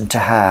to listen to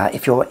her.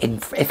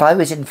 If I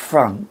was in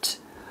front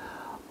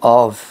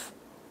of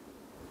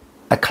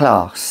a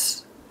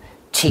class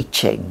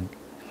teaching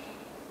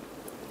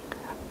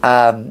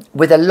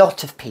with a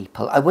lot of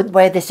people, I wouldn't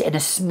wear this in a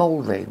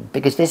small room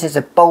because this is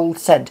a bold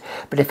scent.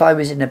 But if I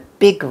was in a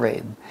big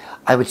room,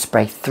 I would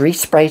spray 3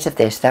 sprays of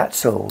this,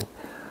 that's all,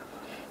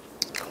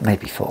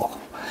 maybe 4,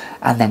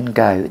 and then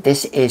go.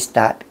 This is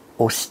that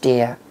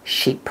austere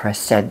Chypre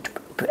scent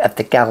of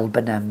the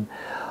galbanum,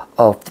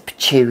 of the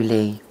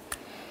patchouli,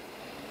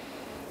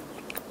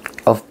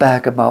 of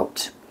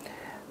bergamot.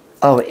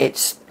 Oh,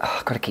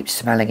 I've got to keep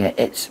smelling it.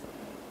 It's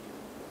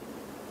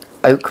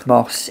oak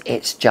moss.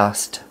 It's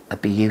just a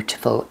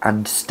beautiful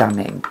and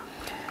stunning.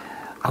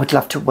 I would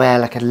love to wear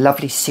like a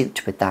lovely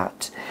suit with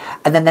that.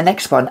 And then the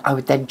next one, I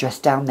would then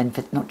dress up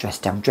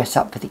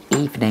for the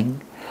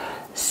evening.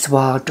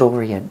 Soir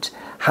d'Orient.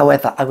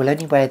 However, I will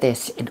only wear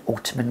this in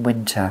autumn and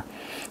winter.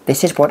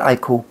 This is what I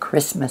call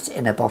Christmas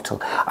in a bottle.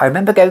 I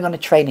remember going on a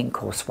training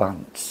course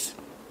once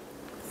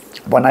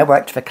when I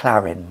worked for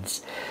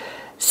Clarins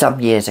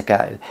some years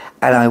ago,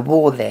 and I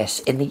wore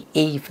this in the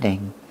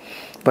evening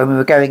when we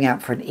were going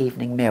out for an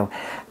evening meal,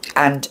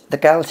 and the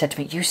girl said to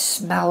me, you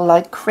smell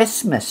like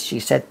Christmas, she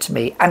said to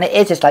me. And it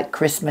is, it's like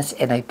Christmas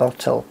in a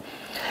bottle.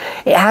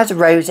 It has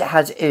rose, it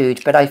has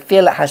oud, but I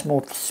feel it has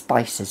more of the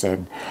spices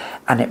in,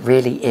 and it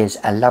really is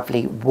a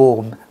lovely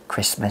warm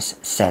Christmas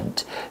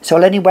scent. So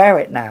I'll only wear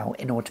it now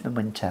in autumn and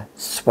winter.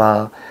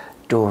 Soir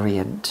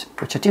d'Orient,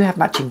 which I do have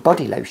matching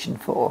body lotion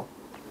for.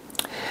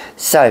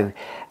 So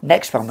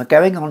next one, we're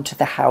going on to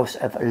the house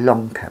of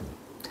Lancôme.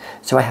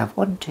 So I have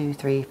 1, 2,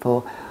 3,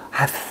 4, I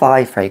have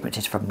 5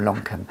 fragrances from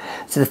Lancôme.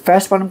 So the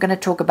first one I'm going to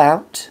talk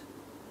about,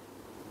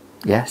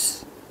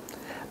 yes,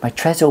 my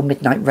Trésor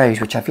Midnight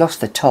Rose, which I've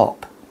lost the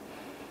top.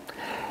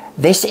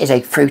 This is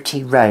a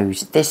fruity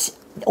rose. This,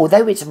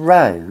 although it's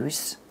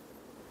rose,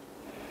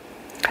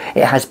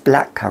 it has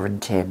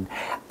blackcurrant in,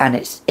 and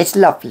it's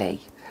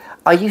lovely.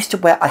 I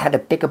had a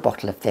bigger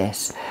bottle of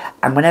this,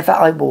 and whenever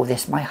I wore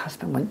this, my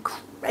husband went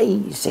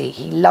crazy.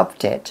 He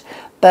loved it,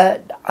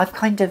 but I've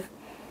kind of,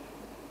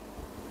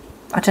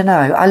 I don't know,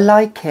 I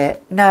like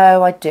it.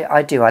 No, I do,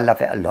 I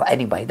love it a lot.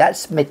 Anyway,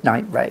 that's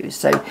Midnight Rose,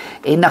 so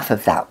enough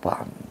of that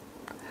one,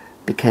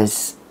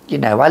 because, you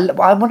know,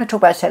 I want to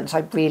talk about a sentence I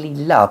really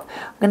love.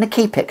 I'm going to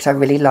keep it because I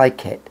really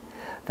like it.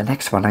 The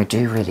next one I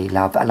do really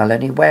love, and I'll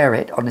only wear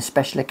it on a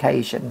special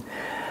occasion.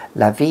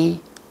 La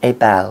Vie est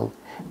Belle.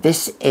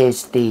 This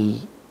is the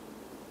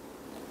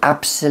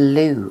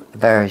Absolute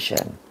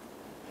version.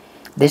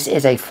 This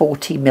is a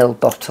 40ml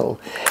bottle.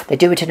 They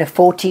do it in a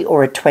 40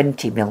 or a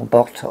 20ml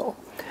bottle.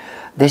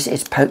 This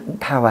is Potent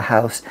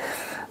Powerhouse.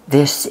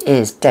 This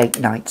is Date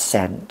Night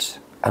scent.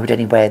 I would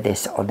only wear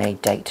this on a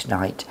date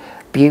night.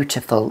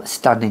 Beautiful,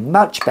 stunning,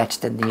 much better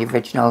than the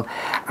original,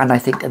 and I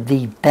think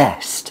the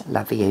best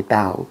La Vie est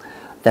Belle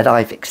that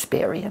I've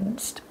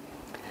experienced.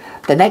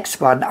 The next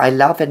one I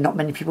love and not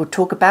many people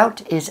talk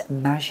about is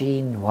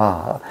Magie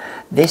Noire.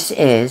 This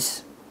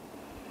has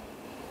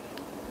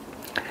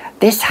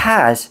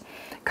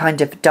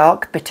kind of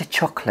dark bitter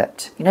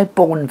chocolate. You know,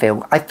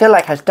 Bournville, I feel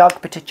like has dark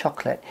bitter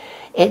chocolate.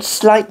 It's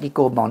slightly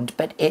gourmand,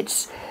 but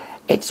it's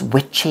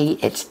witchy,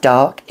 it's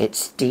dark,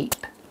 it's deep.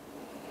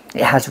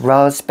 It has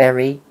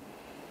raspberry.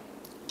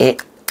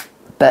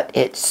 But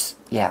it's,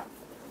 yeah.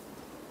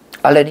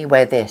 I'll only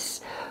wear this.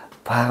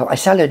 Wow, I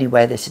shall only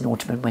wear this in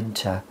autumn and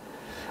winter.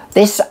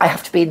 This I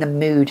have to be in the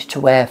mood to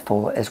wear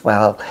for as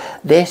well.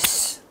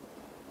 This,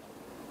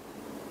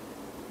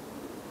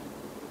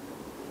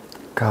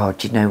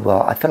 God, you know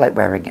what? I feel like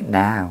wearing it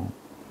now.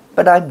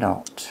 But I'm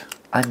not.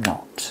 I'm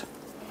not.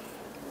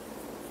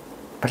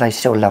 But I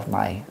still love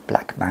my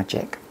Black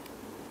Magic.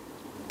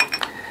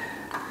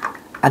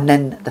 And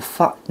then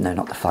no,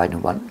 not the final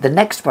one. The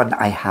next one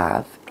I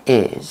have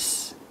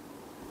is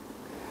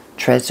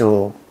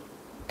Tresor,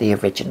 the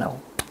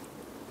original.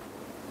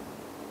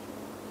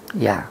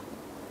 Yeah.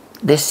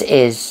 This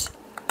is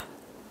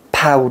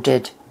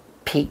powdered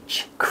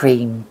peach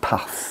cream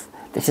puff.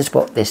 This is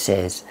what this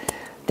is.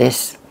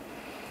 This,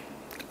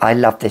 I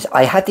love this.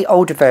 I had the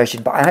older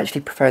version, but I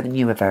actually prefer the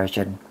newer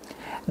version.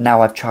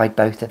 Now I've tried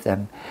both of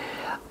them.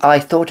 I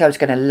thought I was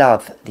going to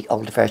love the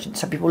older version.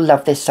 Some people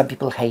love this, some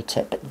people hate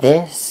it. But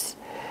this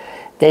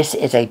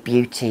is a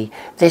beauty.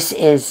 This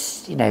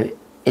is, you know,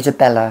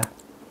 Isabella.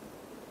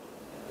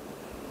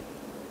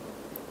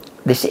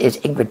 This is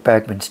Ingrid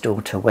Bergman's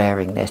daughter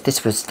wearing this.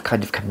 This was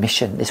kind of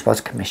commissioned. This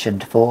was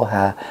commissioned for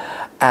her.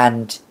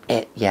 And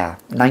it, yeah,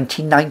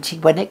 1990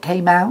 when it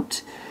came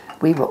out.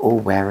 We were all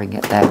wearing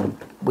it then.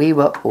 We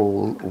were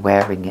all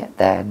wearing it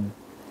then.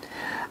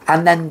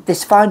 And then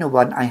this final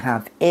one I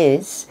have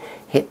is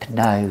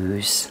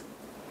Hypnose.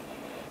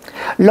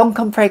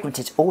 Lancôme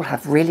fragrances all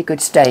have really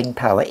good staying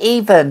power.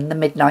 Even the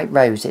Midnight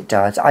Rose, it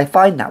does. I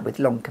find that with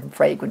Lancôme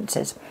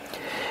fragrances.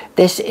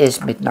 This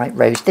is Midnight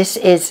Rose. This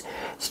is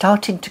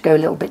starting to go a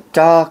little bit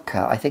darker,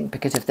 I think,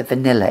 because of the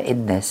vanilla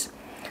in this.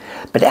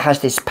 But it has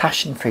this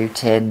passion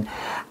fruit in,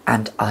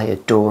 and I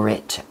adore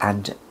it,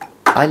 and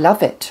I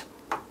love it.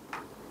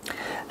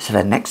 So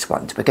the next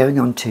ones, we're going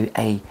on to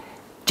a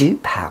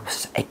dupe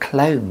house, a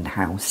clone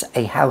house,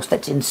 a house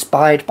that's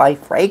inspired by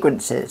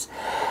fragrances.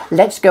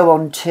 Let's go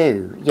on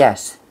to,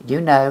 yes,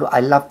 you know, I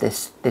love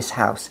this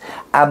house,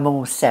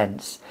 Amour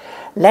Scents.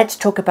 Let's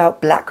talk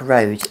about Black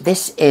Rose.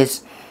 This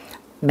is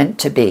meant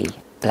to be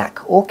Black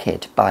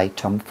Orchid by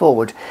Tom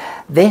Ford.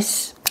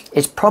 This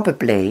is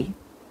probably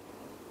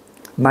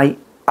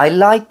I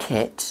like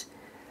it,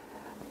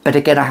 but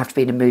again I have to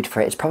be in a mood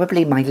for it. It's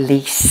probably my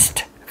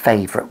least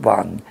favourite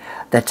one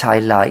that I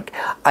like.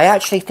 I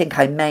actually think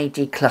I may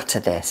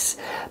declutter this,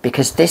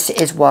 because this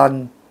is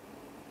one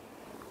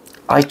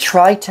I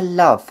try to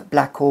love,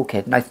 Black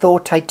Orchid, and I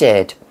thought I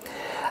did,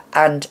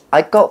 and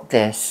I got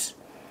this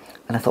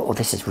and I thought, oh,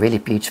 this is really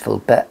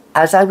beautiful, but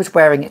as I was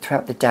wearing it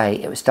throughout the day,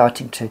 it was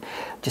starting to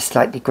just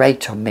slightly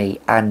grate on me,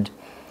 and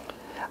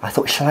I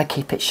thought, shall I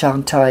keep it,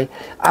 shan't I?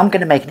 I'm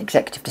going to make an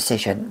executive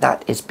decision.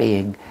 That is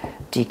being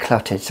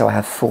decluttered, so I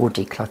have 4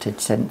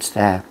 decluttered scents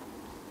there.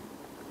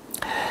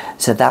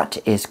 So that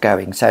is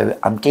going. So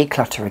I'm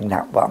decluttering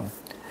that one.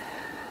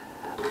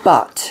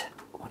 But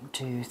 1,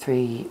 2,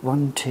 3,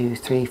 1, 2,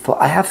 3,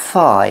 4. I have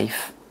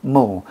 5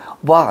 more.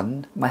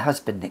 1 my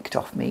husband nicked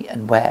off me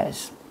and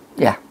wears.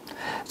 Yeah.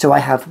 So I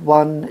have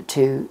 1,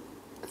 2,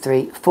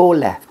 3, 4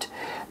 left.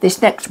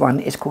 This next one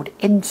is called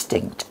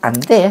Instinct,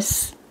 and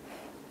this,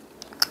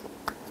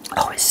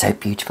 oh, it's so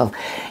beautiful.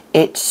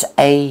 It's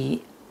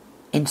a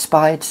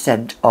inspired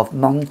scent of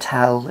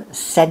Montal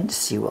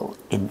Sensual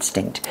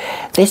Instinct.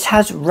 This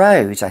has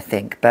rose, I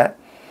think, but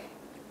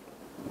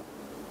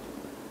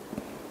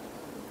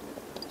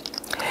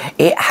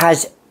it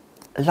has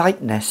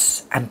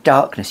lightness and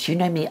darkness. You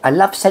know me, I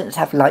love scents that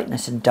have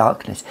lightness and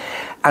darkness,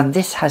 and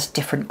this has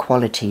different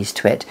qualities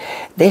to it.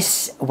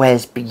 This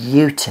wears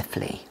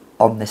beautifully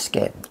on the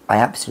skin. I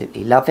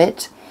absolutely love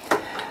it.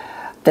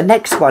 The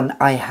next one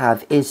I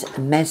have is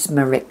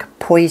Mesmeric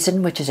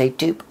Poison, which is a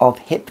dupe of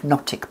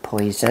Hypnotic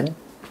Poison.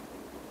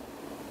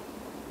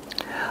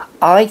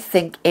 I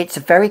think it's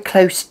a very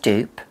close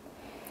dupe,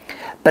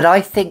 but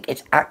I think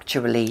it's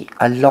actually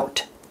a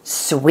lot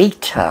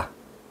sweeter,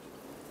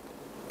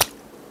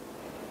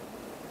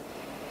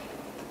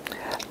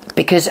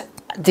 because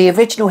the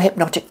original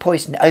Hypnotic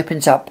Poison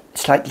opens up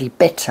slightly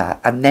bitter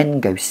and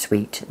then goes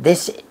sweet.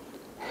 This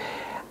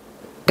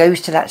goes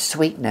to that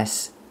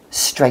sweetness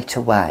straight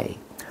away,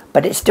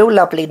 but it's still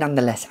lovely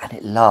nonetheless, and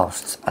it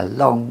lasts a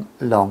long,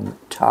 long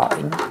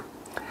time.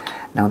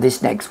 Now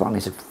this next one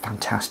is a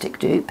fantastic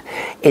dupe.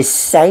 Is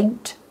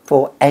Saint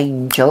for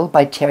Angel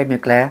by Thierry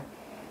Mugler.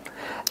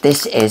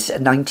 This is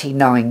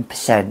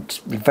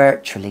 99%,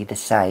 virtually the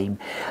same.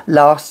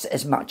 Lasts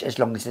as much as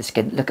long as the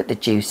skin. Look at the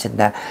juice in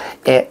there.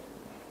 It,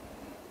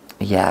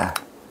 yeah,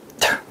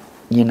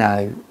 you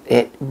know,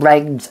 it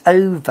reigns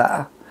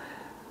over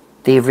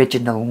the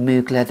original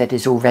Mugler that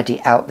is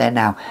already out there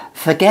now.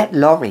 Forget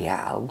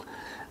L'Oreal,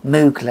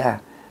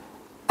 Mugler,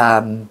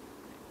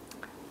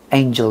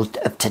 Angel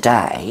of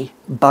today.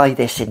 Buy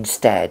this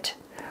instead.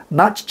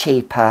 Much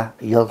cheaper,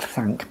 you'll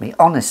thank me.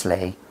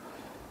 Honestly,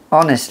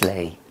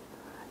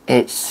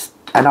 it's,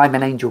 and I'm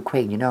an Angel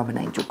Queen, you know I'm an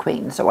Angel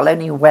Queen, so I'll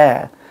only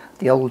wear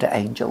the older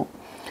Angel.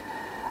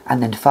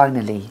 And then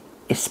finally,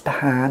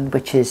 Ispahan,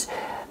 which is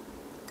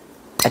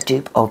a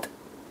dupe of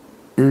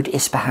Oud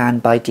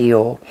Ispahan by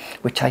Dior,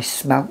 which I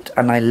smelt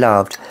and I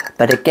loved,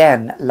 but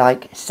again,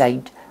 like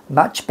Saint,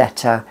 much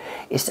better.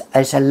 It's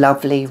a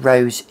lovely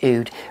rose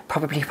oud,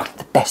 probably one of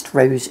the best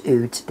rose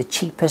ouds, the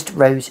cheapest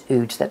rose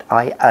ouds that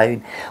I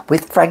own,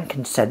 with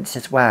frankincense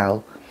as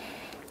well.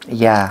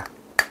 Yeah,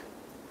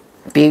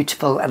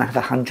 beautiful, and I have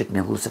 100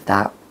 mils of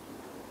that.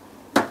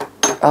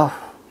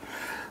 Oh,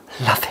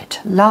 love it,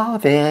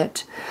 love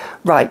it.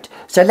 Right,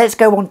 so let's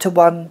go on to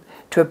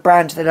a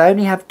brand that I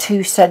only have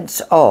 2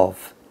 scents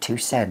of. two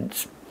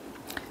scents,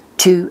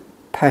 two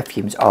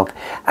perfumes of,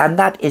 and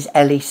that is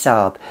Elie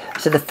Saab.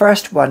 So the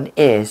first one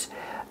is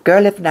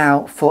Girl of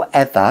Now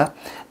Forever.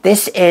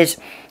 This is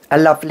a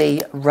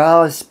lovely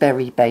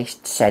raspberry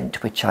based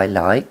scent which I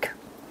like,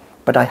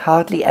 but I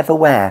hardly ever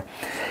wear.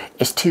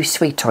 It's too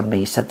sweet on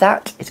me, so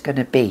that is going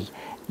to be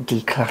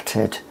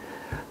decluttered.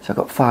 So I've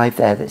got 5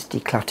 there that's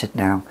decluttered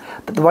now.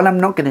 But the one I'm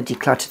not going to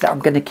declutter that I'm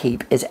going to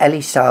keep is Elie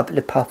Saab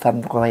Le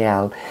Parfum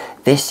Royal.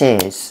 This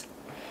is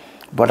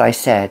what I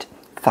said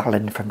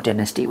Fallon from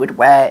Dynasty would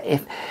wear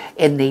if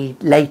in the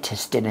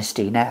latest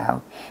Dynasty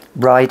now,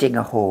 riding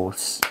a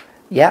horse.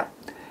 Yeah,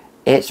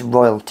 it's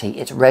royalty.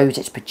 It's rose,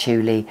 it's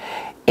patchouli.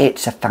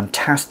 It's a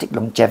fantastic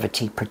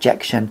longevity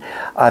projection.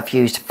 I've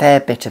used a fair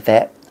bit of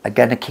it. I'm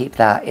going to keep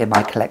that in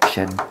my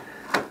collection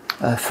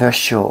for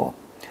sure.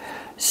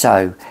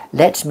 So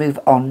let's move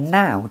on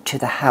now to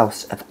the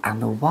House of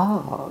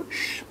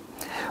Amouage.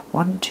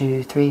 1,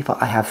 2, 3, 4.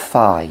 I have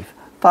 5.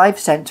 5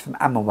 scents from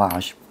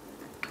Amouage.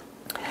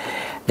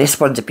 This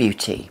one's a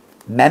beauty.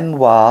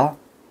 Memoir.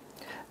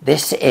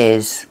 This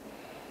is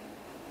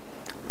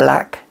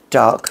black,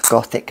 dark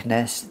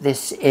gothicness.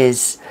 This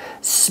is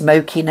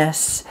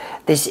smokiness.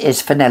 This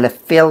is Fenella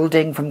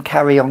Fielding from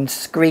Carry On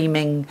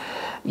Screaming.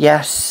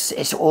 Yes,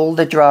 it's all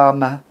the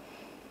drama.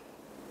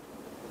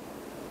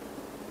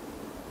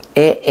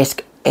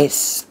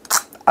 It's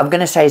I'm going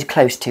to say it's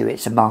close to,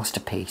 it's a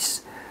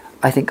masterpiece.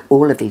 I think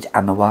all of these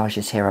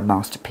Amouages here are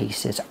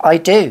masterpieces. I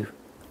do.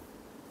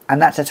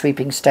 And that's a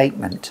sweeping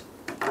statement.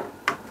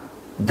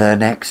 The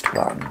next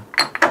one,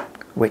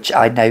 which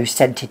I know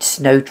Scented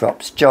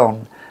Snowdrops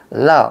John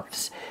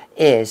loves,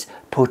 is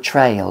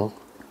Portrayal.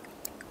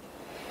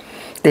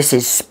 This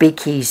is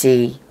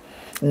speakeasy,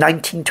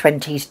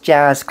 1920s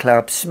jazz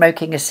club,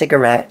 smoking a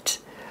cigarette,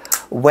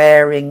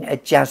 wearing a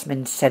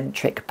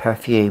jasmine-centric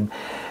perfume.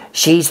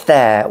 She's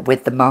there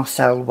with the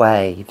Marcel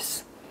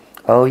Waves.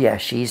 Oh yeah,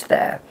 she's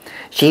there.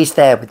 She's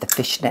there with the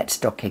fishnet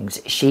stockings.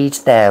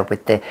 She's there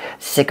with the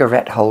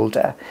cigarette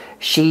holder.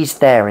 She's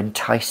there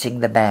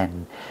enticing the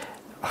men.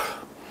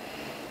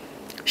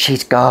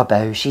 She's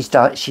Garbo. She's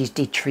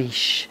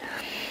Dietrich.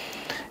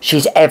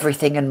 She's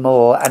everything and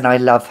more, and I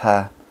love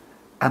her.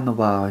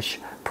 Amouage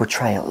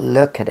Portrayal.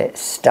 Look at it,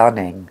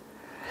 stunning.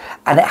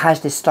 And it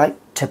has this like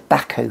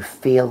tobacco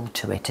feel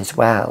to it as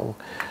well.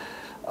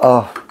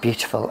 Oh,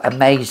 beautiful,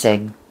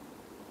 amazing.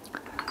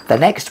 The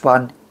next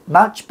one,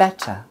 much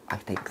better, I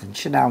think, than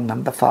Chanel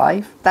No.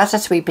 5. That's a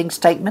sweeping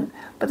statement,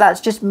 but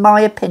that's just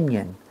my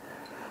opinion.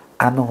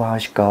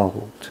 Amouage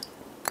Gold.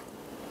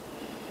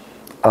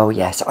 Oh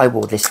yes, I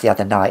wore this the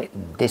other night,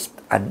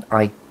 and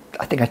I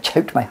think I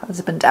choked my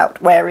husband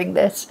out wearing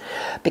this,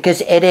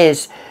 because it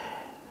is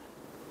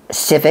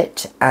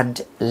Civet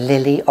and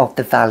Lily of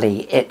the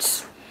Valley.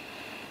 It's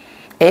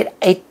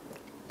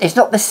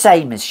not the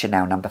same as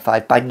Chanel No.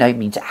 5, by no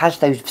means. It has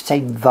those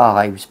same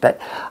vibes, but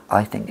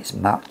I think it's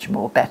much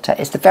more better.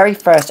 It's the very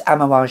first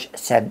Amouage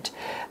scent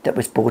that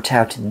was brought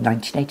out in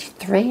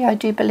 1983, I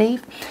do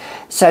believe.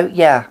 So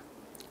yeah,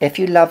 if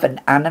you love an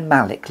Anna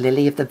Malik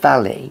Lily of the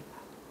Valley,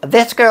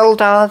 this girl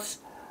does,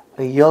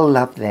 you'll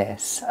love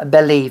this,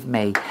 believe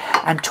me.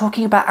 And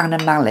talking about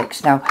Anna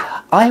Malik's, now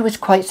I was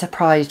quite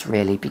surprised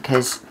really,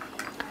 because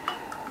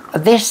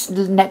this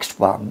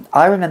next one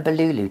I remember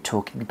Lulu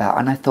talking about,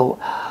 and I thought,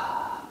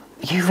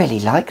 you really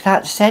like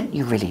that scent?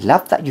 You really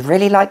love that? You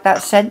really like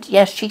that scent?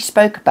 Yes, she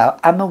spoke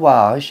about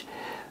Amouage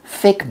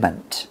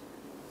Figment,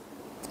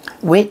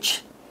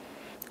 which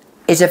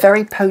is a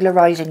very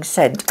polarising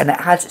scent, and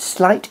it has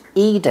slight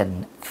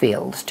Eden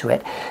feels to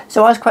it.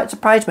 So I was quite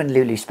surprised when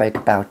Lulu spoke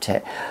about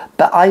it,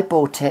 but I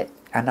bought it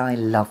and I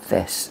love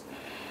this.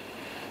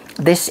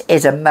 This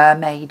is a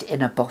mermaid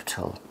in a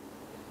bottle.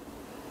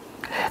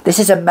 This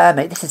is a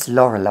mermaid, this is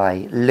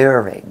Lorelei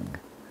luring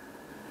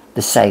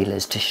the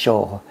sailors to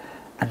shore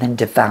and then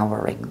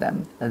devouring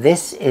them.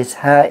 This is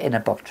her in a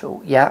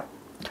bottle, yeah.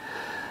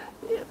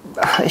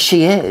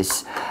 She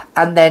is.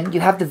 And then you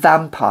have the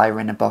vampire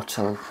in a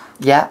bottle,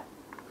 yeah.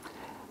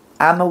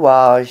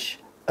 Amouage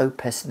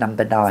Opus No.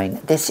 9.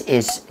 This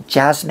is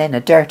jasmine, a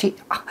dirty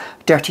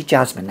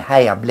jasmine.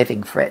 Hey, I'm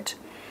living for it.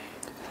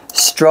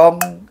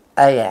 Strong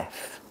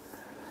AF.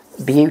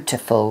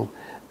 Beautiful,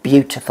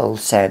 beautiful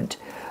scent.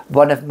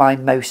 One of my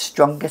most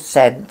strongest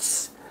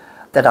scents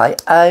that I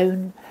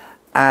own.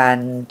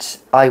 And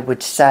I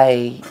would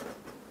say,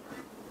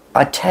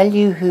 I tell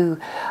you who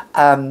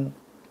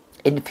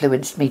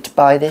influenced me to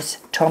buy this.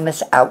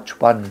 Thomas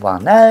Ouch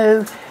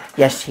 110.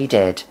 Yes, he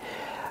did.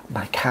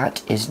 My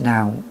cat is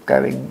now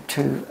going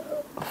to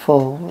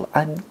fall.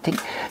 You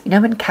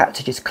know when cats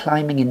are just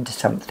climbing into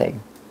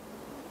something?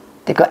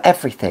 They've got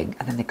everything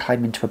and then they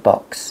climb into a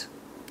box.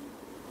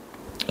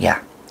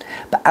 Yeah.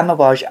 But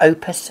Amouage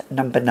Opus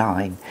No.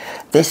 9.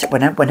 This,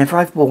 whenever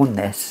I've worn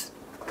this,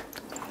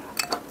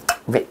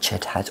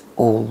 Richard has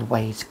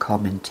always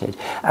commented,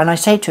 and I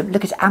say to him,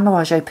 look, it's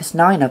Amouage Opus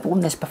 9, I've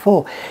worn this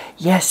before.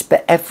 Yes,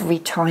 but every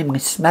time I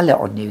smell it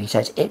on you, he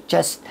says, it's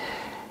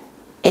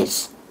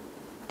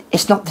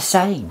not the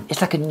same. It's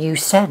like a new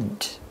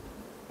scent.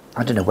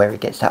 I don't know where he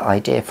gets that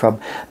idea from,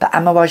 but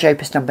Amouage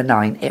Opus number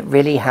 9, it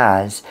really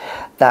has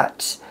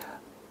that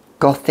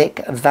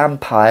gothic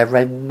vampire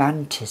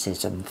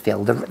romanticism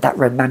feel, that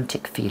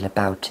romantic feel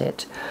about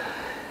it.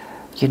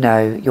 You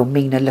know, your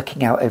Mina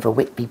looking out over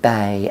Whitby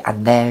Bay,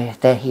 and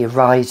there he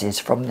rises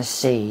from the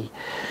sea.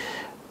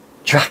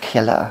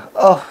 Dracula,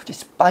 oh,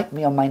 just bite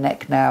me on my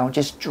neck now,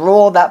 just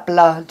draw that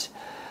blood.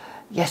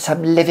 Yes,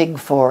 I'm living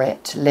for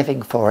it,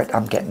 living for it.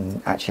 I'm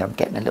getting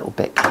a little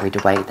bit carried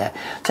away there.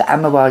 So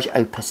Amouage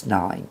Opus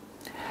 9.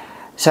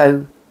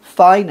 So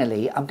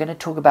finally, I'm going to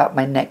talk about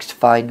my next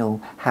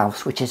final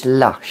house, which is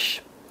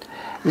Lush.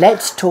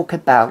 Let's talk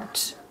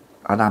about,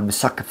 and I'm a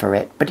sucker for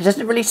it, but it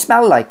doesn't really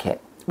smell like it.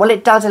 Well,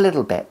 it does a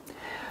little bit.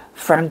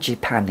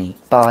 Frangipani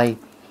by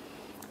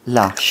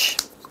Lush.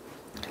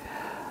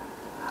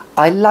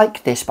 I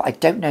like this, but I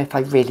don't know if I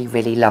really,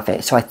 really love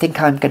it. So I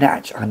think I'm going to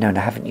actually... Oh, no, I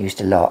haven't used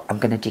a lot. I'm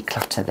going to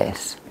declutter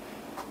this.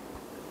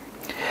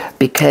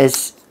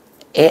 Because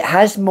it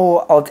has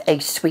more of a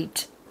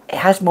sweet... It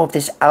has more of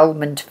this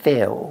almond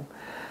feel.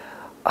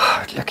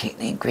 Oh, looking at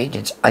the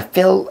ingredients. I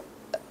feel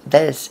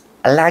there's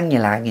a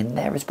ylang-ylang in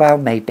there as well,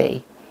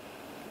 maybe.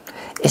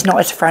 It's not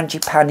as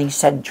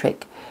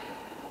frangipani-centric.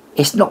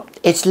 It's not...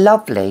 It's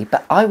lovely,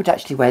 but I would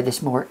actually wear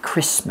this more at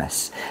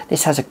Christmas.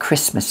 This has a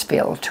Christmas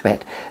feel to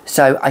it.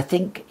 So I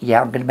think, yeah,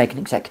 I'm going to make an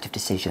executive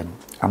decision.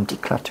 I'm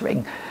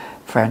decluttering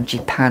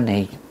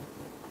Frangipani.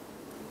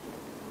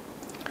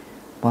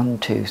 1,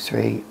 2,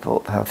 3,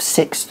 4, 5,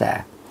 6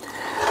 there.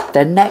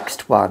 The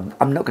next one,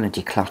 I'm not going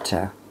to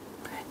declutter,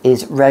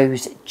 is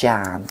Rose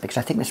Jam, because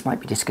I think this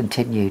might be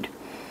discontinued.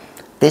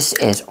 This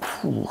is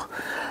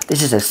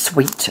a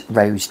sweet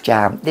rose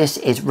jam. This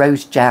is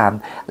rose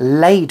jam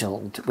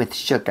ladled with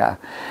sugar.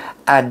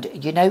 And,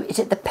 you know, is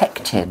it the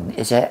pectin?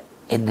 Is it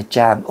in the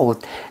jam? Or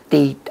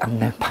the... I'm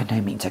by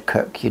no means a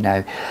cook, you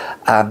know.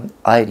 I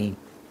only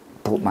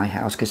bought my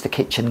house because the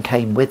kitchen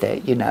came with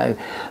it, you know.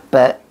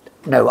 But,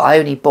 no, I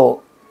only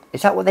bought...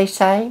 Is that what they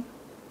say?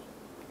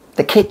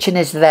 The kitchen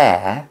is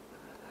there.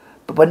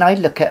 But when I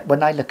look at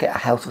a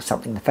house or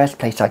something, the first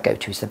place I go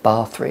to is the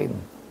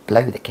bathroom.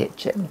 Below the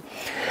kitchen.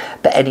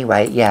 But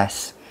anyway,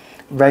 yes,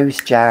 rose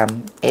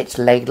jam, it's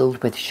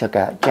ladled with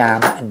sugar,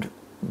 jam and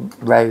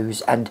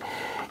rose, and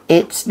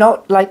it's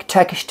not like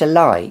Turkish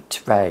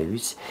Delight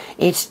rose,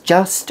 it's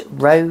just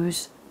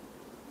rose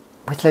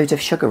with loads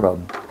of sugar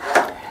on.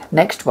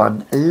 Next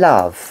one,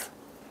 Love.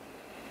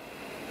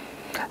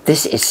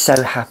 This is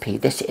so happy.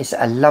 This is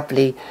a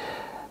lovely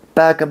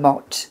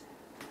bergamot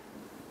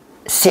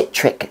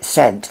citric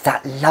scent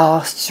that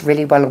lasts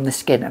really well on the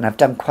skin, and I've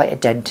done quite a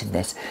dent in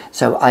this,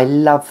 so I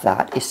love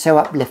that. It's so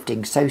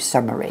uplifting, so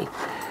summery.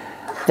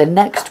 The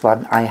next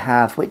one I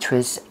have, which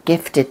was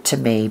gifted to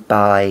me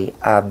by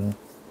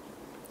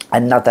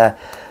another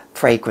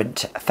fragrant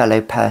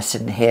fellow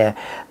person here,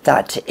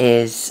 that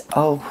is,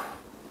 oh,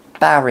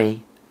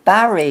 Barry,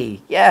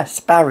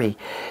 yes, Barry,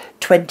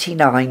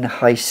 29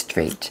 High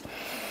Street.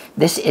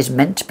 This is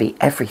meant to be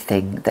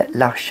everything that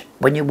Lush,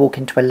 when you walk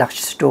into a Lush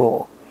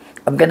store.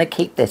 I'm going to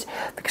keep this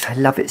because I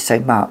love it so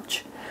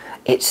much.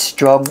 It's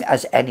strong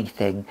as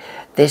anything.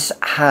 This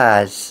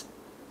has...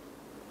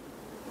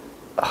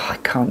 Oh, I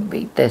can't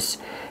read this.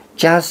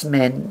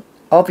 Jasmine.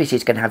 Obviously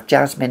it's going to have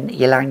jasmine,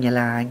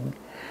 ylang-ylang.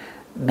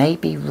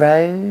 Maybe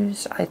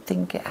rose, I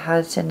think it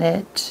has in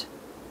it.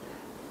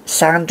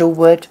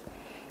 Sandalwood.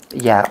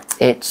 Yeah,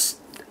 it's...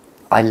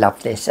 I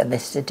love this. And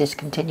this is a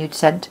discontinued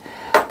scent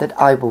that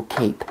I will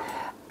keep.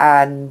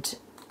 And...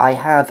 I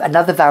have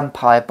another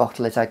vampire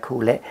bottle, as I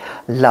call it,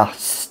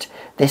 Lust.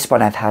 This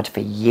one I've had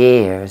for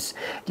years.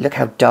 Look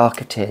how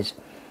dark it is.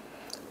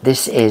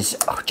 This is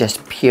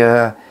just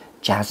pure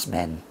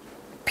jasmine.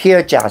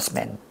 Pure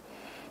jasmine.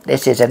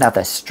 This is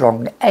another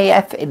strong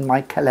AF in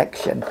my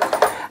collection.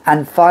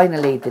 And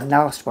finally, the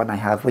last one I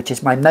have, which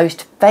is my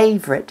most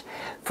favourite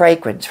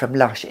fragrance from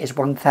Lush, is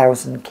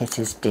 1000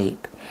 Kisses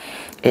Deep.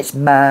 It's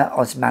Myrrh,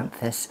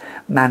 Osmanthus,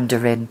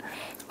 Mandarin.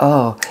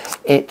 Oh,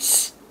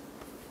 it's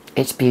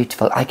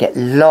beautiful. I get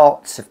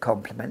lots of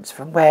compliments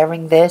from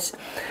wearing this.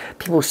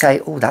 People say,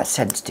 oh, that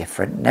scent's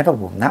different. Never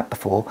worn that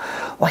before.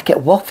 Or I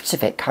get wafts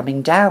of it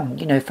coming down,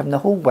 you know, from the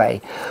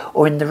hallway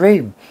or in the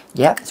room.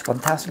 Yep, it's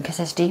 1000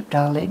 Kisses Deep,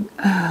 darling.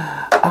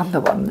 I'm the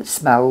one that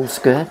smells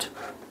good.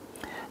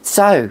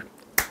 So,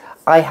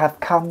 I have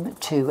come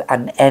to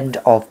an end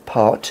of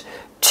part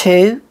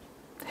 2.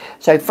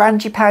 So,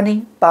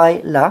 Frangipani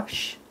by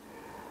Lush.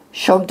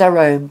 Chant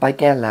d'Arôme by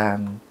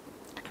Guerlain.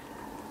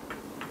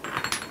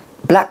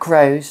 Black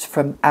Rose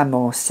from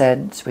Amor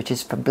Scents, which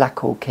is from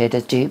Black Orchid,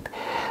 a dupe.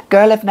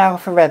 Girl of Now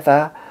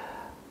Forever,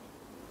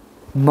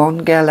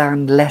 Mon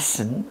Guerlain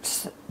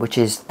L'Essence, which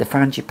is the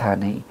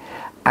Frangipani,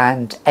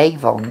 and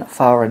Avon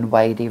Far and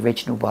Away, the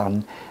original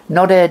one.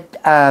 Not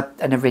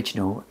an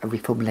original, a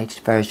reformulated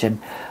version.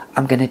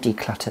 I'm going to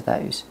declutter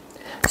those.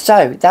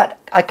 So that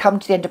I come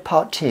to the end of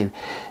part 2.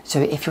 So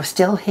if you're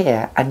still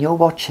here and you're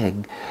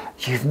watching,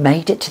 you've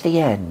made it to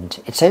the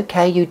end. It's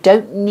okay. You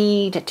don't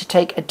need to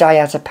take a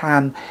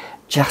diazepam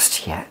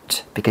just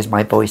yet, because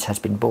my voice has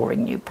been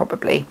boring you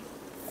probably.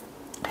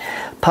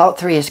 Part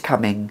 3 is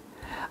coming.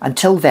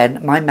 Until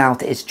then, my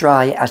mouth is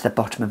dry as the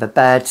bottom of a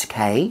bird's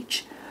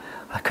cage.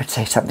 I could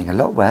say something a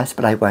lot worse,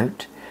 but I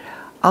won't.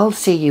 I'll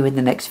see you in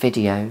the next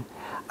video.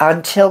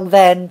 Until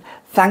then,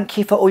 thank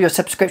you for all your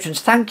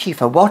subscriptions. Thank you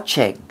for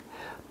watching.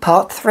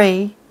 Part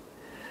 3.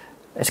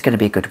 It's going to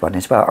be a good one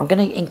as well. I'm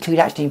going to include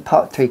actually in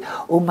part 3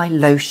 all my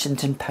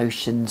lotions and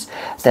potions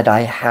that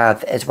I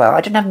have as well.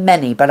 I don't have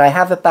many, but I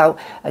have about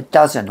a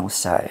dozen or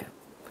so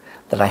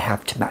that I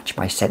have to match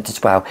my scent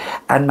as well.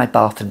 And my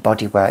Bath and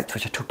Body Works,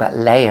 which I talk about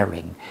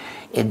layering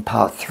in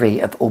part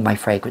 3 of all my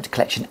fragrance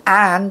collection.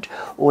 And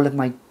all of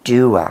my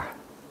doer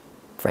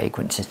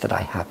fragrances that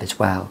I have as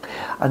well.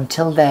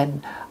 Until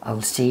then,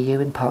 I'll see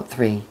you in part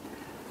 3.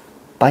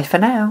 Bye for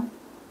now.